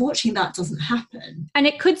 Unfortunately, that doesn't happen. And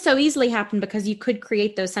it could so easily happen because you could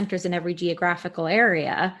create those centres in every geographical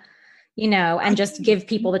area, and just give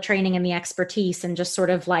people the training and the expertise and just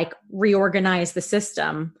sort of like reorganize the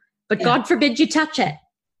system. But God forbid you touch it.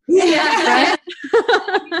 Yeah. Right?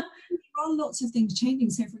 There are lots of things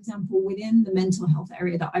changing. So, for example, within the mental health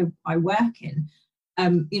area that I work in,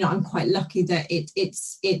 I'm quite lucky that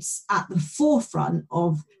it's at the forefront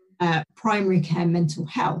of primary care mental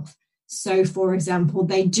health. So, for example,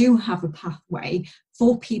 they do have a pathway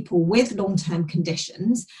for people with long-term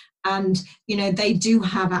conditions, and they do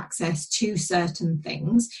have access to certain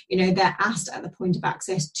things. They're asked at the point of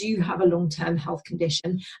access, do you have a long-term health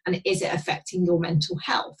condition, and is it affecting your mental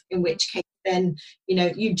health? In which case then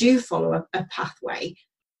you do follow a pathway.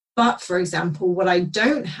 But for example, what I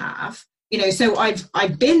don't have, so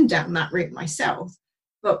I've been down that route myself,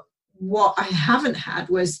 but what I haven't had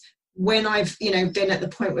was when I've been at the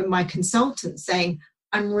point with my consultant saying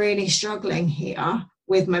I'm really struggling here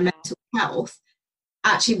with my mental health,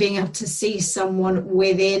 actually being able to see someone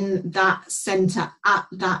within that centre at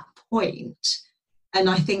that point. And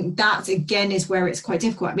I think that again is where it's quite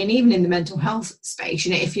difficult. I mean, even in the mental health space,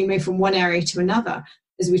 if you move from one area to another,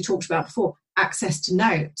 as we talked about before, access to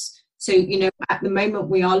notes. So, at the moment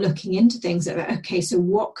we are looking into things that, okay, so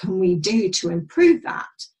what can we do to improve that?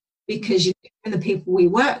 Because the people we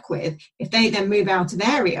work with, if they then move out of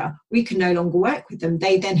area, we can no longer work with them.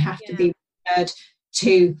 They then have to be referred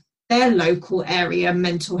to their local area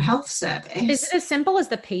mental health service. Is it as simple as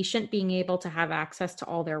the patient being able to have access to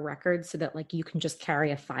all their records so that like you can just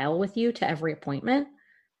carry a file with you to every appointment?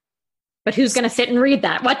 But who's going to sit and read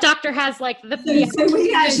that? What doctor has like the... So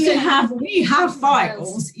we actually have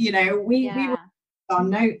files, we read our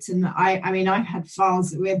notes, and I've had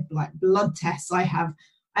files with like blood tests. I have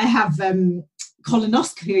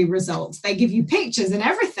colonoscopy results. They give you pictures and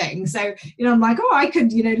everything. So, I'm like, I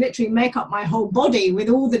could, literally make up my whole body with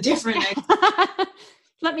all the different...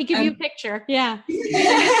 Let me give you a picture. Yeah.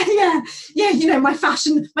 Yeah. My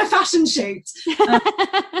fashion shoot.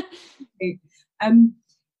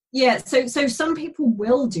 So some people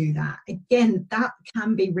will do that. Again, that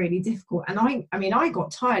can be really difficult. And I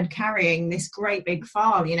got tired carrying this great big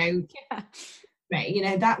file, that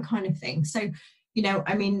kind of thing. So,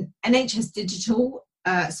 NHS Digital,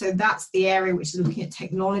 so that's the area which is looking at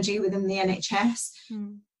technology within the NHS.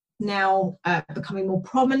 Now becoming more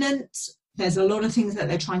prominent. There's a lot of things that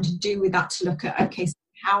they're trying to do with that to look at, okay, so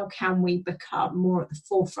how can we become more at the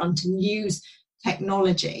forefront and use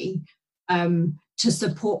technology to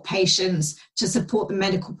support patients, to support the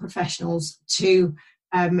medical professionals, to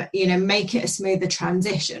make it a smoother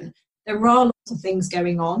transition. There are lots of things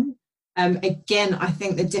going on. Again, I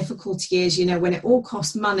think the difficulty is, when it all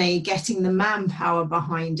costs money, getting the manpower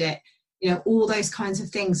behind it, all those kinds of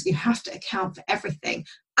things, you have to account for everything.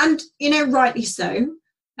 And, rightly so,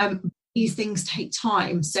 these things take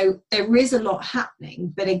time. So there is a lot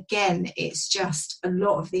happening, but again, it's just a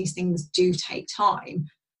lot of these things do take time.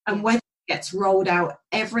 And whether it gets rolled out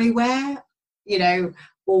everywhere,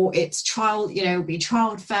 or it's trial, be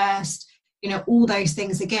trialed first, all those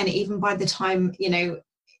things, again, even by the time,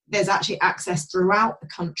 there's actually access throughout the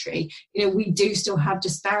country. You know, we do still have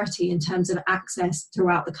disparity in terms of access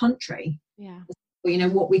throughout the country. Yeah. You know,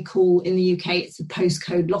 what we call in the UK, it's a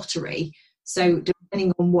postcode lottery. So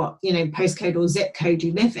depending on what, you know, postcode or zip code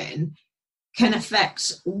you live in, can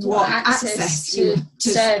affect what access to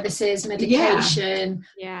services, medication,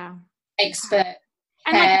 expert.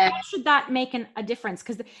 And like, how should that make a difference?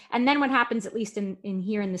 Because, and then what happens, at least in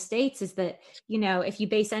here in the States, is that, you know, if you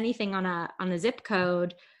base anything on a zip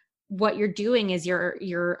code, what you're doing is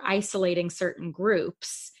you're isolating certain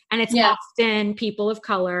groups, and it's often people of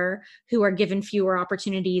color who are given fewer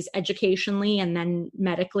opportunities educationally and then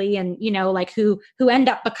medically, and, you know, like who end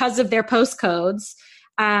up, because of their postcodes,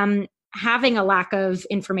 having a lack of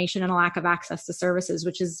information and a lack of access to services,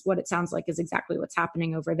 which is what it sounds like is exactly what's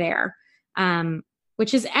happening over there.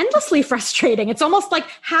 Which is endlessly frustrating. It's almost like,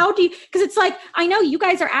 how do you, because it's like, I know you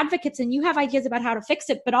guys are advocates and you have ideas about how to fix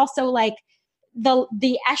it, but also like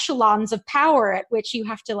the echelons of power at which you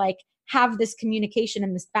have to like have this communication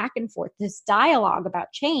and this back and forth, this dialogue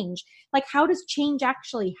about change. Like, how does change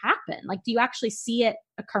actually happen? Like, do you actually see it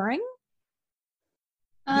occurring?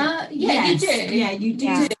 You do. Yeah, you do.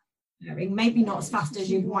 Yeah. Maybe not as fast as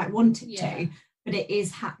you might want it to, but it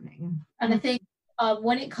is happening. And I think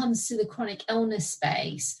when it comes to the chronic illness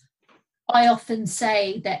space, I often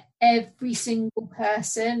say that every single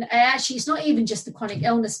person, and actually it's not even just the chronic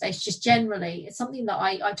illness space, just generally, it's something that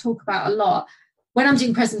I talk about a lot. When I'm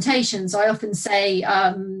doing presentations, I often say, you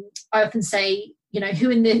know,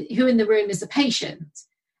 who in the room is a patient?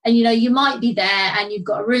 And, you know, you might be there and you've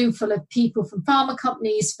got a room full of people from pharma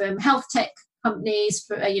companies, from health tech companies,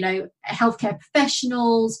 for, you know, healthcare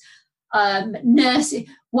professionals, nursing,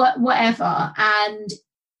 whatever, and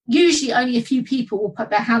usually only a few people will put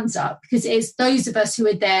their hands up, because it's those of us who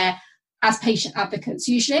are there as patient advocates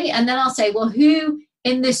usually. And then I'll say, well, who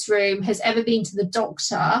in this room has ever been to the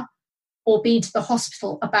doctor or been to the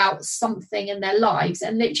hospital about something in their lives?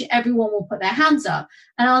 And literally everyone will put their hands up,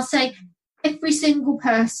 and I'll say every single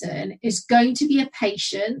person is going to be a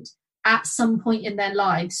patient at some point in their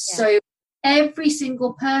lives. So every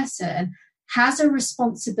single person has a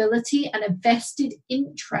responsibility and a vested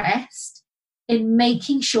interest in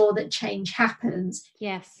making sure that change happens.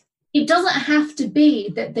 Yes. It doesn't have to be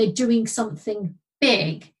that they're doing something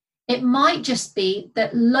big. It might just be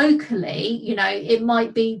that locally, you know, it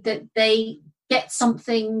might be that they get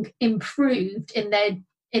something improved in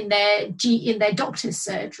their doctor's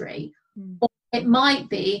surgery. Or it might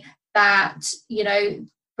be that, you know,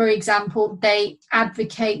 for example, they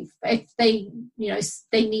advocate if they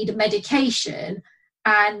need a medication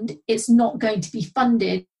and it's not going to be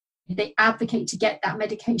funded, they advocate to get that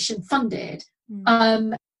medication funded.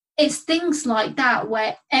 It's things like that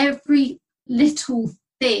where every little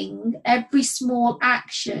thing, every small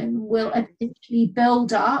action will eventually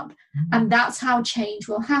build up, and that's how change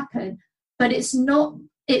will happen. But it's not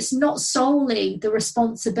solely the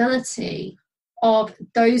responsibility of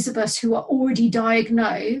those of us who are already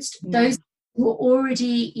diagnosed, those who are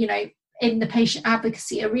already, you know, in the patient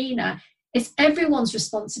advocacy arena. It's everyone's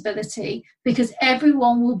responsibility, because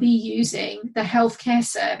everyone will be using the healthcare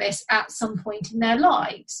service at some point in their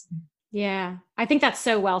lives. Yeah, I think that's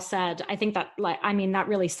so well said. I think that, like, I mean, that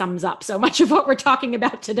really sums up so much of what we're talking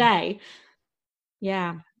about today.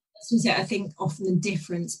 Yeah. I think often the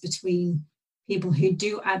difference between people who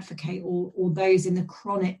do advocate or those in the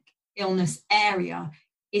chronic illness area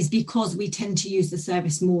is because we tend to use the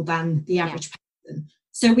service more than the average person.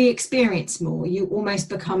 So we experience more. You almost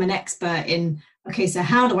become an expert in, okay, so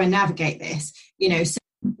how do I navigate this? You know, so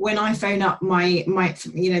when I phone up my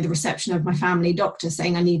you know, the reception of my family doctor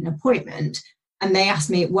saying I need an appointment, and they ask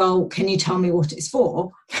me, well, can you tell me what it's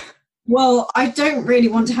for? Well, I don't really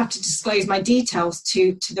want to have to disclose my details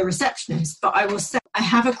to the receptionist, but I will say I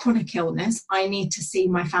have a chronic illness. I need to see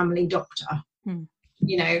my family doctor.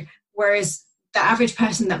 You know, whereas the average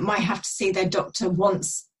person that might have to see their doctor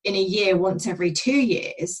once in a year, once every 2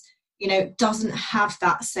 years, you know, doesn't have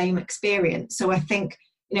that same experience. So I think,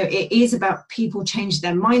 you know, it is about people changing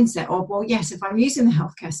their mindset of, well, yes, if I'm using the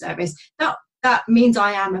healthcare service, that means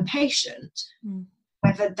I am a patient.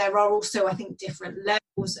 Whether there are also, I think, different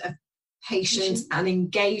levels of patience and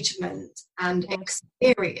engagement and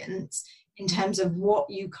experience in terms of what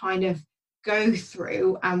you kind of go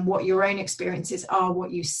through and what your own experiences are, what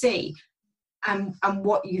you see, and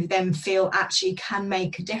what you then feel actually can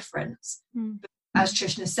make a difference. As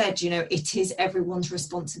Trishna said, you know, it is everyone's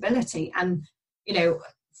responsibility. And, you know,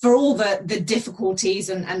 for all the difficulties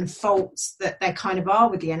and faults that there kind of are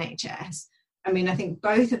with the NHS, I mean, I think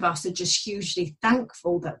both of us are just hugely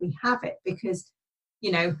thankful that we have it, because,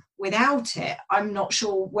 you know, without it, I'm not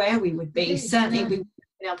sure where we would be. Certainly we would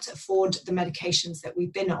been able to afford the medications that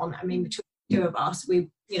we've been on. I mean, between the two of us, we,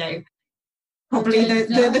 you know, probably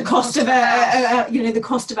the cost of the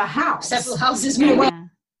cost of a house, several houses. Yeah,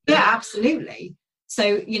 absolutely.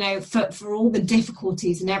 So, you know, for all the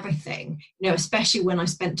difficulties and everything, you know, especially when I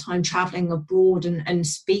spent time traveling abroad and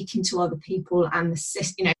speaking to other people and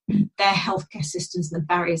their healthcare systems and the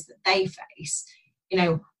barriers that they face, you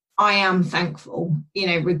know, I am thankful, you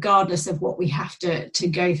know, regardless of what we have to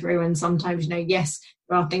go through. And sometimes, you know, yes,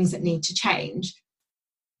 there are things that need to change,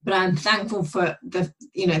 but I'm thankful for the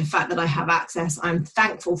fact that I have access. I'm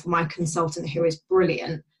thankful for my consultant, who is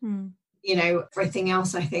brilliant. You know, everything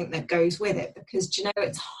else I think that goes with it, because, you know,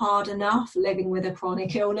 it's hard enough living with a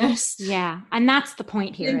chronic illness. Yeah. And that's the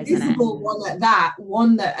point here, isn't it?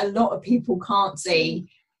 One that a lot of people can't see.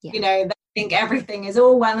 Yeah. You know, they think everything is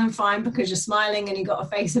all well and fine because you're smiling and you've got a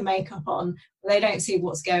face of makeup on, but they don't see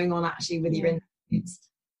what's going on actually with your insides.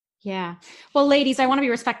 Yeah. Well, ladies, I want to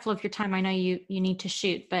be respectful of your time. I know you need to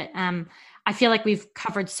shoot, but I feel like we've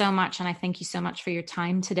covered so much, and I thank you so much for your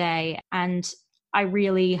time today. And I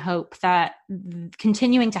really hope that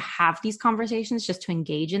continuing to have these conversations, just to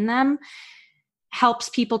engage in them, helps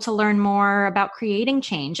people to learn more about creating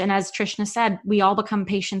change. And as Trishna said, we all become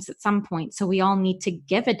patients at some point, so we all need to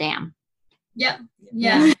give a damn. Yeah.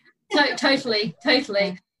 Totally.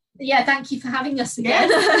 Yeah, thank you for having us again.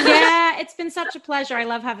 Yeah, it's been such a pleasure. I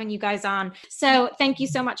love having you guys on. So thank you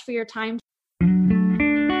so much for your time.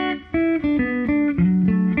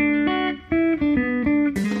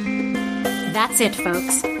 That's it,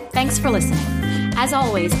 folks. Thanks for listening. As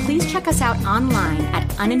always, please check us out online at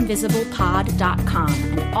uninvisiblepod.com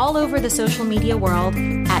and all over the social media world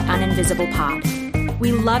at uninvisiblepod.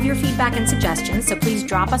 We love your feedback and suggestions, so please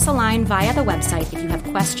drop us a line via the website if you have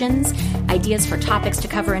questions, ideas for topics to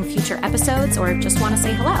cover in future episodes, or just want to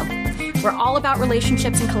say hello. We're all about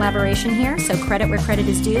relationships and collaboration here, so credit where credit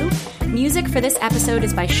is due. Music for this episode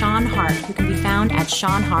is by Sean Hart, who can be found at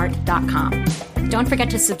seanhart.com. Don't forget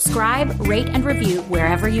to subscribe, rate, and review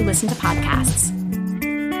wherever you listen to podcasts.